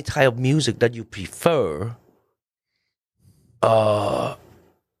any type of music that you prefer. Coronavirus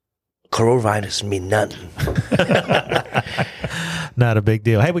mean nothing. Not a big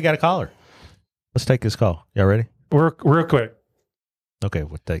deal. Hey, we got a caller. Let's take this call. Y'all ready? Real quick. Okay,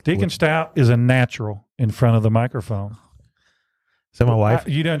 we'll take Deacon Stout is a natural in front of the microphone. Is that my wife?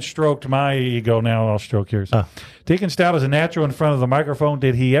 You done stroked my ego. Now I'll stroke yours. Oh. Deacon Stout is a natural in front of the microphone.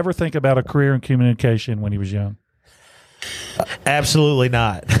 Did he ever think about a career in communication when he was young? Absolutely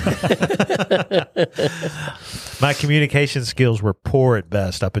not. My communication skills were poor at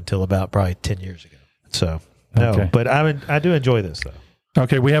best up until about probably 10 years ago. So, no. Okay. But I do enjoy this, though.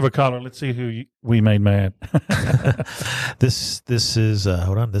 Okay, we have a caller. Let's see who we made mad. This is,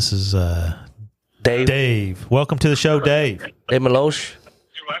 hold on. This is Dave. Dave. Welcome to the show, Dave. Dave Maloche.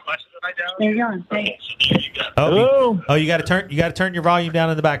 There you are. Thanks. You got to turn your volume down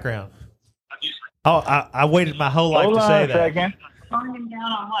in the background. Oh, I waited my whole life to say that. Second. Volume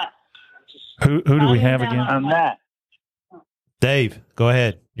down on what? Who do we have again? I'm that. Dave, go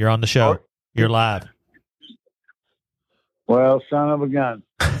ahead. You're on the show. You're live. Well, son of a gun.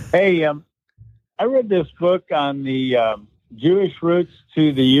 Hey, I read this book on the Jewish roots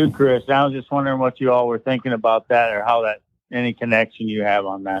to the Eucharist. I was just wondering what you all were thinking about that, or how that, any connection you have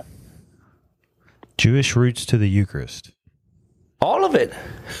on that. Jewish roots to the Eucharist. All of it.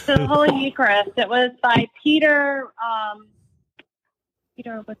 The Holy Eucharist. It was by Peter.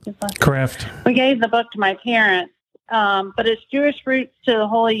 What's his last name? Kraft. We gave the book to my parents, but it's Jewish roots to the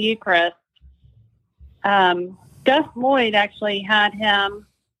Holy Eucharist. Gus Lloyd actually had him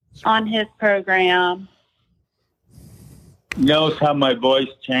on his program. Notice how my voice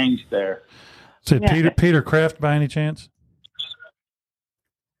changed there. Is it Yeah. Peter Kraft by any chance?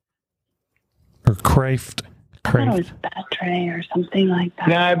 Or Kraft? I thought it was Batre or something like that.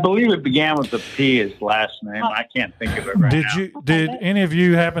 No, I believe it began with a P, his last name. I can't think of it right now. Did any of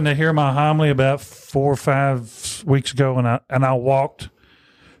you happen to hear my homily about 4 or 5 weeks ago? And I walked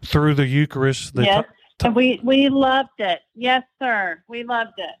through the Eucharist. Yes, and we loved it. Yes, sir, we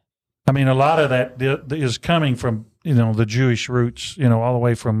loved it. I mean, a lot of that is coming from, the Jewish roots, all the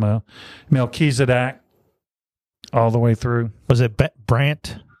way from Melchizedek all the way through. Was it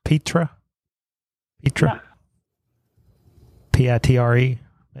Brant Petra? Petra? Pitre?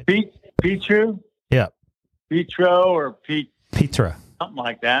 Petru? Yeah. Petro or Petra. something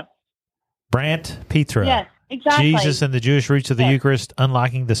like that. Brant Petra. Yes, exactly. Jesus and the Jewish roots of the Eucharist,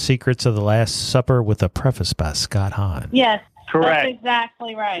 unlocking the secrets of the Last Supper, with a preface by Scott Hahn. Yes, Correct. That's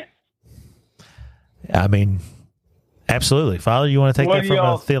exactly right. I mean, absolutely. Father, you want to take What that do from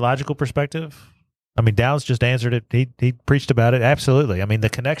y'all- a theological perspective? I mean, Dow's just answered it. He preached about it. Absolutely. I mean, the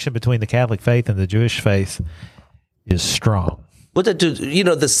connection between the Catholic faith and the Jewish faith is strong. But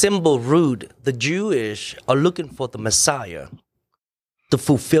the symbol root, the Jewish are looking for the Messiah, the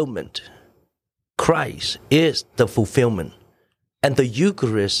fulfillment. Christ is the fulfillment. And the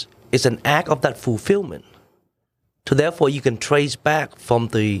Eucharist is an act of that fulfillment. So therefore, you can trace back from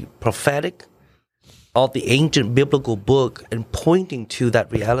the prophetic or the ancient biblical book and pointing to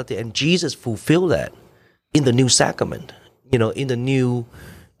that reality. And Jesus fulfilled that in the new sacrament, in the new,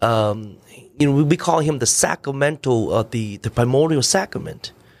 we call him the sacramental, the primordial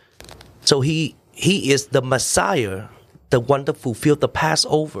sacrament. So he is the Messiah, the one that fulfilled the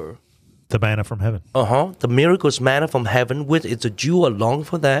Passover, The manna from heaven. The miracles manna from heaven, which is a Jew along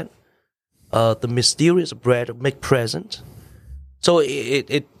for that. The mysterious bread make present. So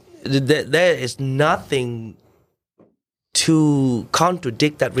there is nothing to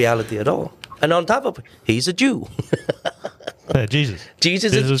contradict that reality at all. And on top of it, he's a Jew. Jesus.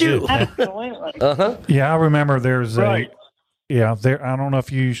 Jesus is a Jew. Absolutely. Yeah, I remember there's Right. I don't know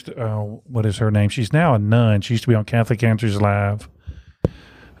if you used what is her name? She's now a nun. She used to be on Catholic Answers Live.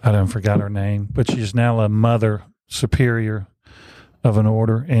 I don't forgot her name, but she's now a mother superior of an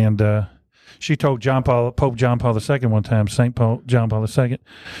order. And she told Pope John Paul II one time, St. John Paul II,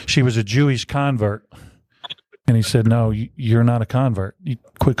 she was a Jewish convert. And he said, no, you're not a convert. You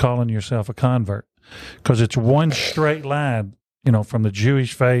quit calling yourself a convert, because it's one straight line, from the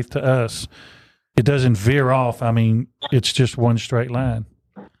Jewish faith to us. It doesn't veer off. I mean, it's just one straight line.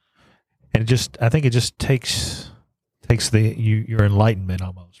 And I think it just takes your enlightenment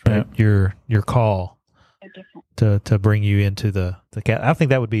almost, right? Yeah. Your call to bring you into the I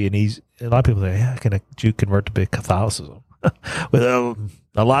think that would be an easy. A lot of people say, "Yeah, can a Jew convert to Catholicism?" Well,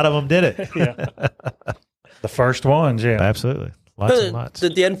 a lot of them did it. Yeah. The first ones, yeah. Absolutely. Lots and lots.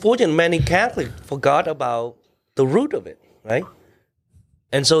 The unfortunate many Catholics forgot about the root of it, right?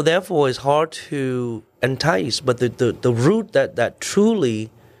 And so therefore it's hard to entice. But the root that truly,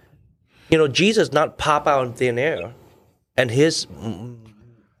 Jesus not pop out in thin air, and his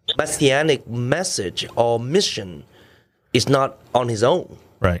messianic message or mission is not on his own.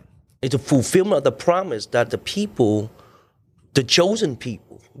 Right. It's a fulfillment of the promise that the people, the chosen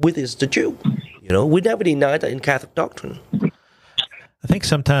people, with is the Jew. We never deny that in Catholic doctrine. I think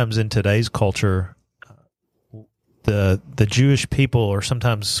sometimes in today's culture, the Jewish people are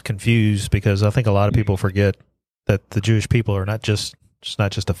sometimes confused, because I think a lot of people forget that the Jewish people are not just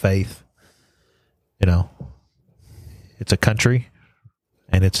a faith. It's a country,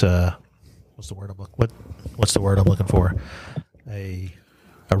 and it's what's the word I'm looking for? A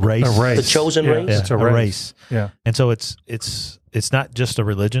race. A race. The chosen race. Yeah, It's a race. Yeah. And so it's not just a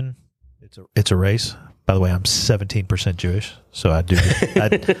religion. It's a race. By the way, I'm 17% Jewish, so I do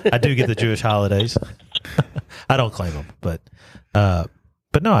I do get the Jewish holidays. I don't claim them, but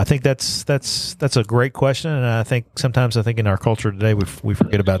no, I think that's a great question, and I think sometimes in our culture today we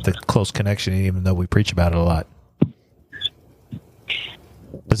forget about the close connection, even though we preach about it a lot.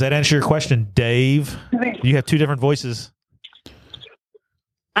 Does that answer your question, Dave? You have two different voices.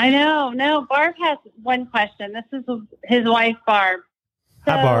 I know. No, Barb has one question. This is his wife, Barb.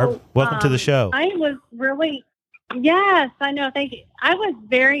 So, Hi, Barb. Welcome to the show. I was yes, I know. Thank you. I was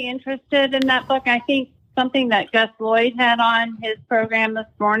very interested in that book. I think something that Gus Lloyd had on his program this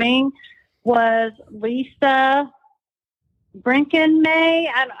morning was Lisa Brinkenmay.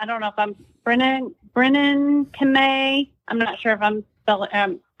 I don't know if I'm Brennan Kamay. I'm not sure if I'm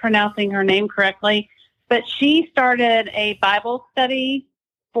pronouncing her name correctly, but she started a Bible study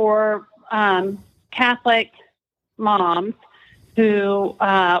for Catholic moms who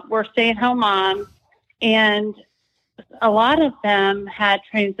were stay-at-home moms, and a lot of them had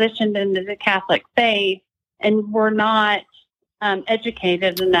transitioned into the Catholic faith and were not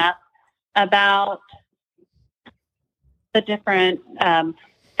educated enough about the different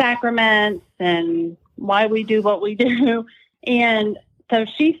sacraments and why we do what we do. And so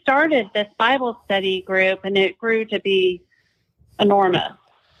she started this Bible study group, and it grew to be enormous.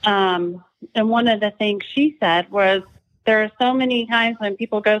 And one of the things she said was, there are so many times when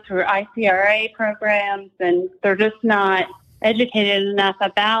people go through ICRA programs and they're just not educated enough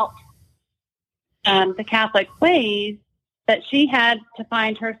about the Catholic ways, that she had to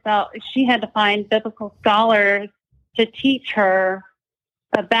find biblical scholars to teach her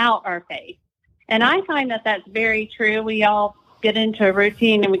about our faith. And I find that that's very true. We all get into a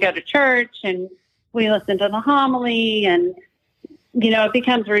routine and we go to church and we listen to the homily, and it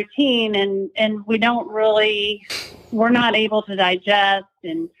becomes routine, and we're not able to digest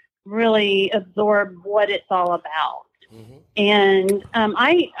and really absorb what it's all about. Mm-hmm. And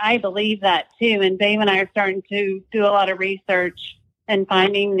I believe that too. And Dave and I are starting to do a lot of research and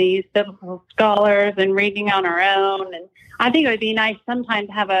finding these biblical scholars and reading on our own. And I think it would be nice sometime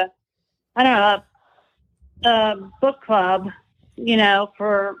to have a book club,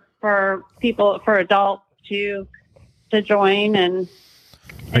 for people, for adults to join and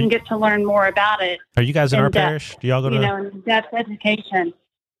get to learn more about it. Are you guys in our parish? Do y'all go to in-depth education?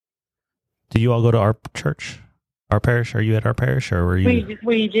 Do you all go to our church, our parish? Are you at our parish, or were you?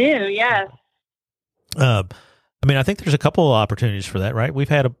 We do, yes. I think there's a couple of opportunities for that, right? We've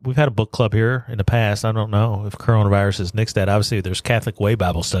had a book club here in the past. I don't know if coronavirus has nixed that. Obviously, there's Catholic Way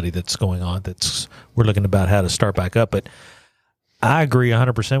Bible study that's going on. We're looking about how to start back up. But I agree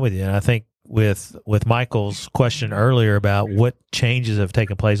 100% with you. And I think with Michael's question earlier about what changes have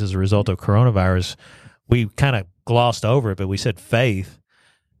taken place as a result of coronavirus, we kind of glossed over it, but we said faith.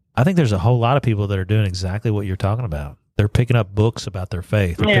 I think there's a whole lot of people that are doing exactly what you're talking about. They're picking up books about their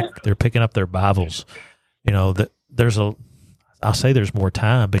faith. They're picking up their Bibles. You know, I'll say there's more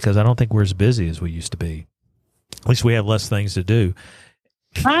time because I don't think we're as busy as we used to be. At least we have less things to do.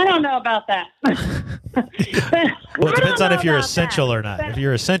 I don't know about that. Well, it depends on if you're essential or not. If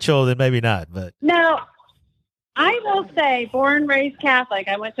you're essential, then maybe not. But no, I will say, born and raised Catholic.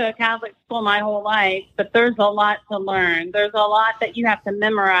 I went to a Catholic school my whole life, but there's a lot to learn. There's a lot that you have to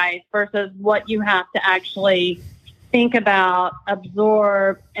memorize versus what you have to actually think about,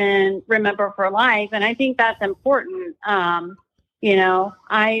 absorb, and remember for life. And I think that's important. You know,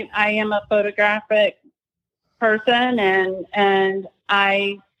 I am a photographic person, and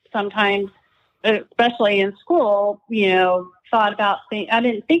I sometimes, especially in school, you know, thought about things. I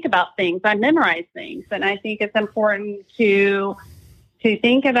didn't think about things. I memorized things. And I think it's important to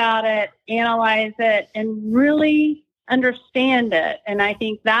think about it, analyze it, and really understand it. And I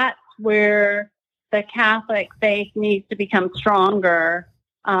think that's where the Catholic faith needs to become stronger.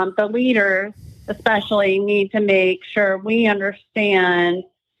 The leaders especially need to make sure we understand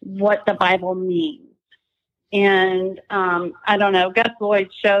what the Bible means. And I don't know, Gus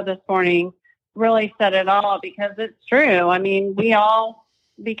Lloyd's show this morning really said it all, because it's true. I mean, we all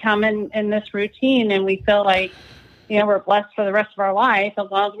become in this routine, and we feel like, you know, we're blessed for the rest of our life as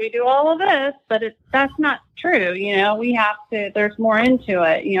long as we do all of this, but that's not true. You know, we have to, there's more into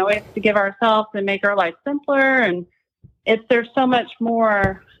it. You know, we have to give ourselves and make our life simpler. And there's so much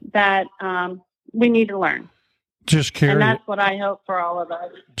more that we need to learn. Just curious. And that's what I hope for all of us.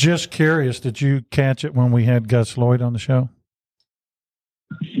 Just curious, did you catch it when we had Gus Lloyd on the show?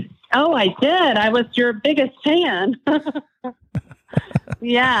 Oh, I did. I was your biggest fan.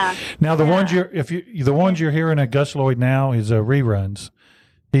 Yeah. Now the ones you're hearing at Gus Lloyd now is reruns.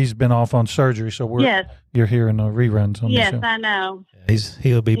 He's been off on surgery, so you're hearing the reruns on the show. Yes, I know.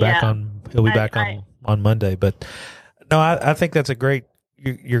 He'll be back on Monday. But no, I think that's a great.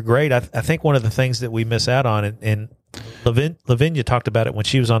 You're great. I think one of the things that we miss out on, and Lavinia talked about it when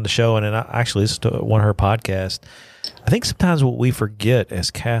she was on the show, and I actually listened to one of her podcasts. I think sometimes what we forget as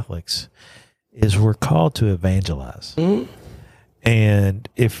Catholics is we're called to evangelize. Mm-hmm. And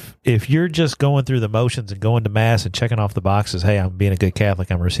if you're just going through the motions and going to Mass and checking off the boxes, hey, I'm being a good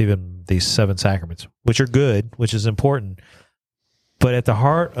Catholic, I'm receiving these 7 sacraments, which are good, which is important. But at the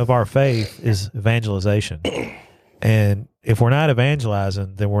heart of our faith is evangelization. And if we're not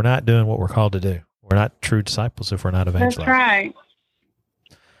evangelizing, then we're not doing what we're called to do. We're not true disciples if we're not evangelizing. That's right.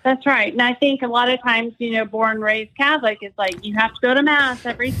 That's right. And I think a lot of times, you know, born and raised Catholic, it's like you have to go to Mass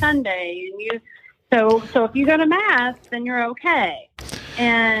every Sunday. And so if you go to Mass, then you're okay.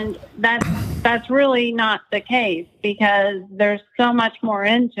 And that's really not the case, because there's so much more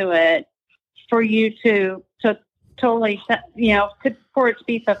into it for you to totally, you know, for it to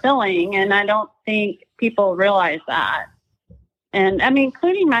be fulfilling. And I don't think people realize that. And I mean,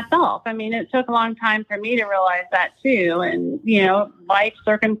 including myself, I mean, it took a long time for me to realize that too. And, you know, life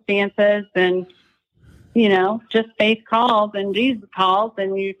circumstances and, you know, just faith calls and Jesus calls,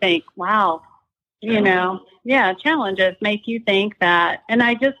 and you think, wow, you know, challenges make you think that. And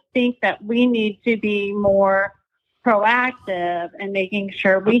I just think that we need to be more proactive in making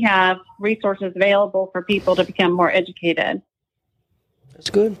sure we have resources available for people to become more educated. That's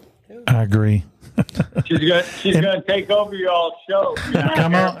good. Yeah. I agree. She's gonna take over your all show.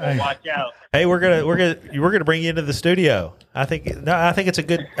 Come on, hey. Watch out. Hey, we're gonna bring you into the studio. I think it's a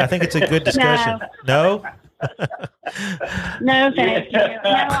good discussion. No. No, thank you. No,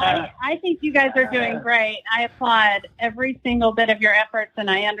 I think you guys are doing great. I applaud every single bit of your efforts, and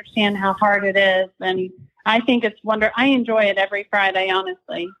I understand how hard it is. And I think it's wonderful. I enjoy it every Friday,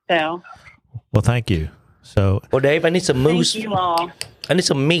 honestly. So. Well, thank you. So. Well, Dave, I need some moose. Thank you all. I need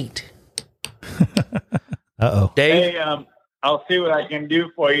some meat. Uh-oh. Dave? Hey, I'll see what I can do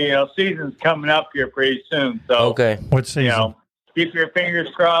for you. You know, season's coming up here pretty soon. So, okay. What season? You know, keep your fingers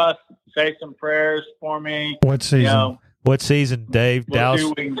crossed. Say some prayers for me. What season? You know, what season, Dave? we'll Dallas. see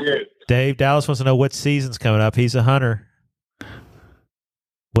what we can do. Dave Dallas wants to know what season's coming up. He's a hunter.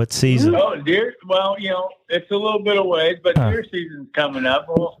 What season? Oh, deer. Well, you know, it's a little bit of ways, but deer season's coming up.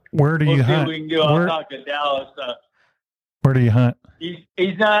 Where do you we'll see hunt? what we can do. I'll talk to Dallas. Where do you hunt?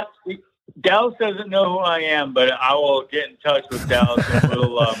 He's not. Dallas doesn't know who I am, but I will get in touch with Dallas and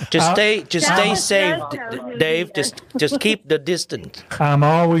we'll. Just stay Dallas safe, does know who Dave. he is. Just keep the distance. I'm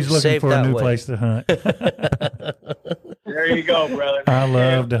always looking Safe for a that new way. place to hunt. There you go, brother. I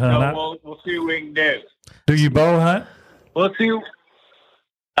love to hunt. So we'll see what we can do. Do you bow hunt? Well, see,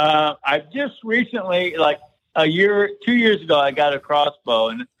 I just recently, like 2 years ago, I got a crossbow,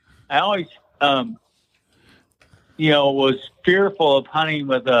 and I always, was fearful of hunting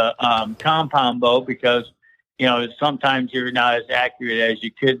with a compound bow because, sometimes you're not as accurate as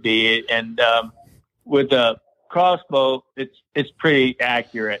you could be, and with a crossbow, it's pretty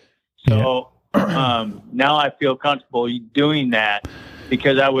accurate. So now I feel comfortable doing that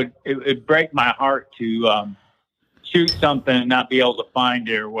because it would break my heart to shoot something and not be able to find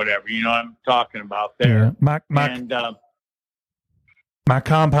it or whatever. You know what I'm talking about there. Yeah. My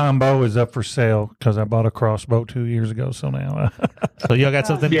compound bow is up for sale because I bought a crossbow 2 years ago. So now, So y'all got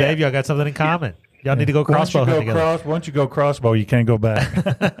something, Dave. Y'all got something in common. Y'all need to go crossbow hunting together. Once you go crossbow, you can't go back.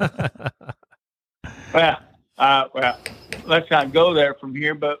 Well, let's not go there from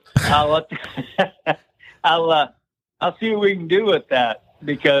here, but I'll see what we can do with that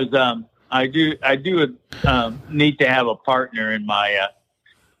because I do need to have a partner in my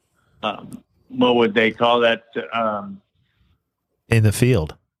what would they call that? In the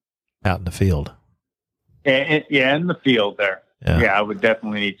field, out in the field. In the field there. Yeah. I would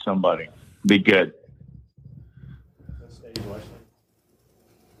definitely need somebody. Be good.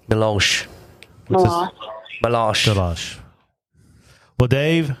 Melange. Melange. Well,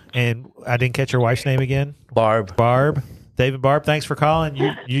 Dave, and I didn't catch your wife's name again. Barb. Dave and Barb, thanks for calling.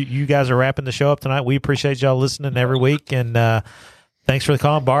 You guys are wrapping the show up tonight. We appreciate y'all listening every week, and thanks for the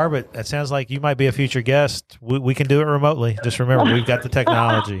call, Barb. It sounds like you might be a future guest. We can do it remotely. Just remember, we've got the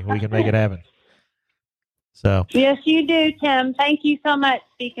technology. We can make it happen. So Yes, you do, Tim. Thank you so much,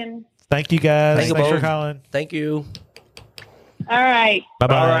 Deacon. thank you guys. Thank you Thanks for both. calling. Thank you. All right.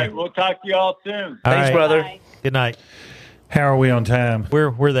 Bye-bye. All right. We'll talk to you all soon. All Thanks, right. brother. Bye. Good night. How are we on time?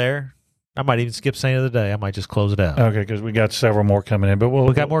 We're there. I might even skip Saint of the Day. I might just close it out. Okay, because we got several more coming in, but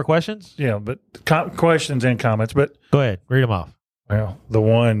We got more questions? Yeah, but questions and comments. But Go ahead. Read them off. well, the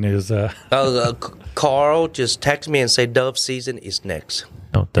one is Carl just text me and say dove season is next.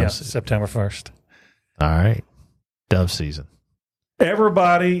 Oh, dove season. September 1st. All right. Dove season.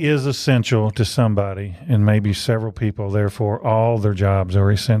 Everybody is essential to somebody, and maybe several people. Therefore, all their jobs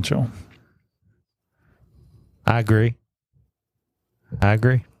are essential. I agree.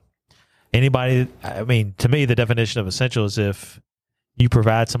 Anybody, I mean, to me, the definition of essential is if you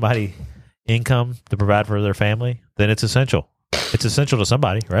provide somebody income to provide for their family, then it's essential. It's essential to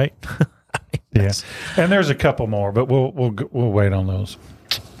somebody, right? Yes, and there's a couple more, but we'll wait on those.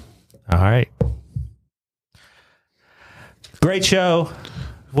 All right. Great show.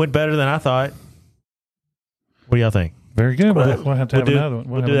 Went better than I thought. What do y'all think? Very good. We'll have to have another one.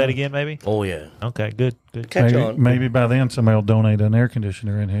 We'll do that again, maybe? Oh, yeah. Okay, good. Catch on. Maybe by then somebody will donate an air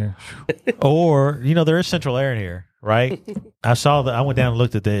conditioner in here. Or, there is central air in here, right? I went down and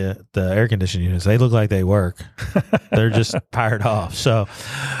looked at the air conditioning units. They look like they work. They're just fired off. So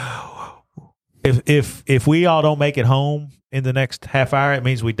if we all don't make it home in the next half hour, it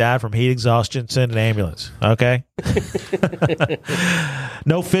means we died from heat exhaustion. Send an ambulance. Okay.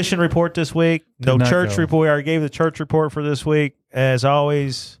 No fishing report this week. No church report. We already gave the church report for this week. As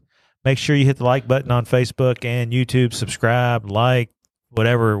always, make sure you hit the like button on Facebook and YouTube. Subscribe, like,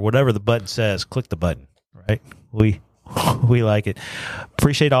 whatever the button says. Click the button. Right? We like it.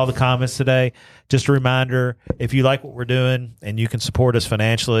 Appreciate all the comments today. Just a reminder, if you like what we're doing and you can support us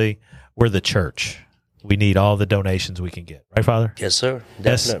financially, we're the church. We need all the donations we can get. Right, Father? Yes, sir.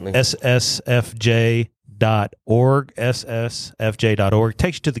 Definitely. SSFJ.org. SSFJ.org.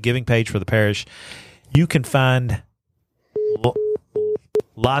 Takes you to the giving page for the parish. You can find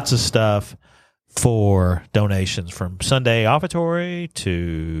lots of stuff for donations, from Sunday offertory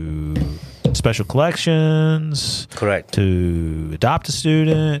to special collections. Correct. To adopt a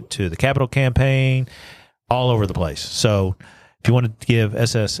student, to the capital campaign, all over the place. So if you want to give,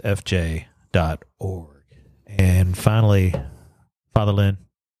 SSFJ.org. And finally, Father Lynn,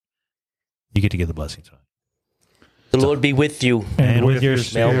 you get to give the blessing tonight. The Lord be with you. And with your May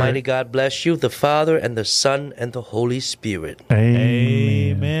spirit. Almighty God bless you, the Father and the Son and the Holy Spirit.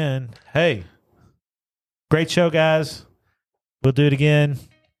 Amen. Hey, great show, guys. We'll do it again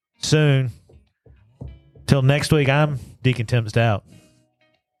soon. Till next week, I'm Deacon Tim Stout.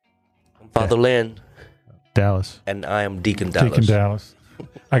 Father Lynn. Dallas. And I am Deacon Dallas. Deacon Dallas.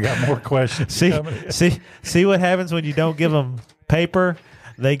 I got more questions. See what happens when you don't give them paper?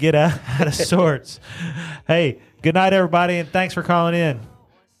 They get out of sorts. Hey, good night, everybody, and thanks for calling in.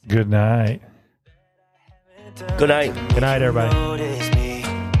 Good night. Good night. Good night, everybody.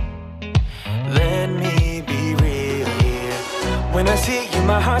 Let me be real here. When I see you,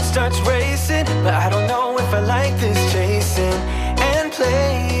 my heart starts racing, but I don't know if I like this chasing and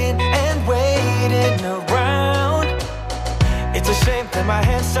playing and waiting around. It's a shame that my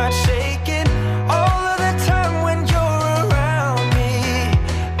hands start shaking.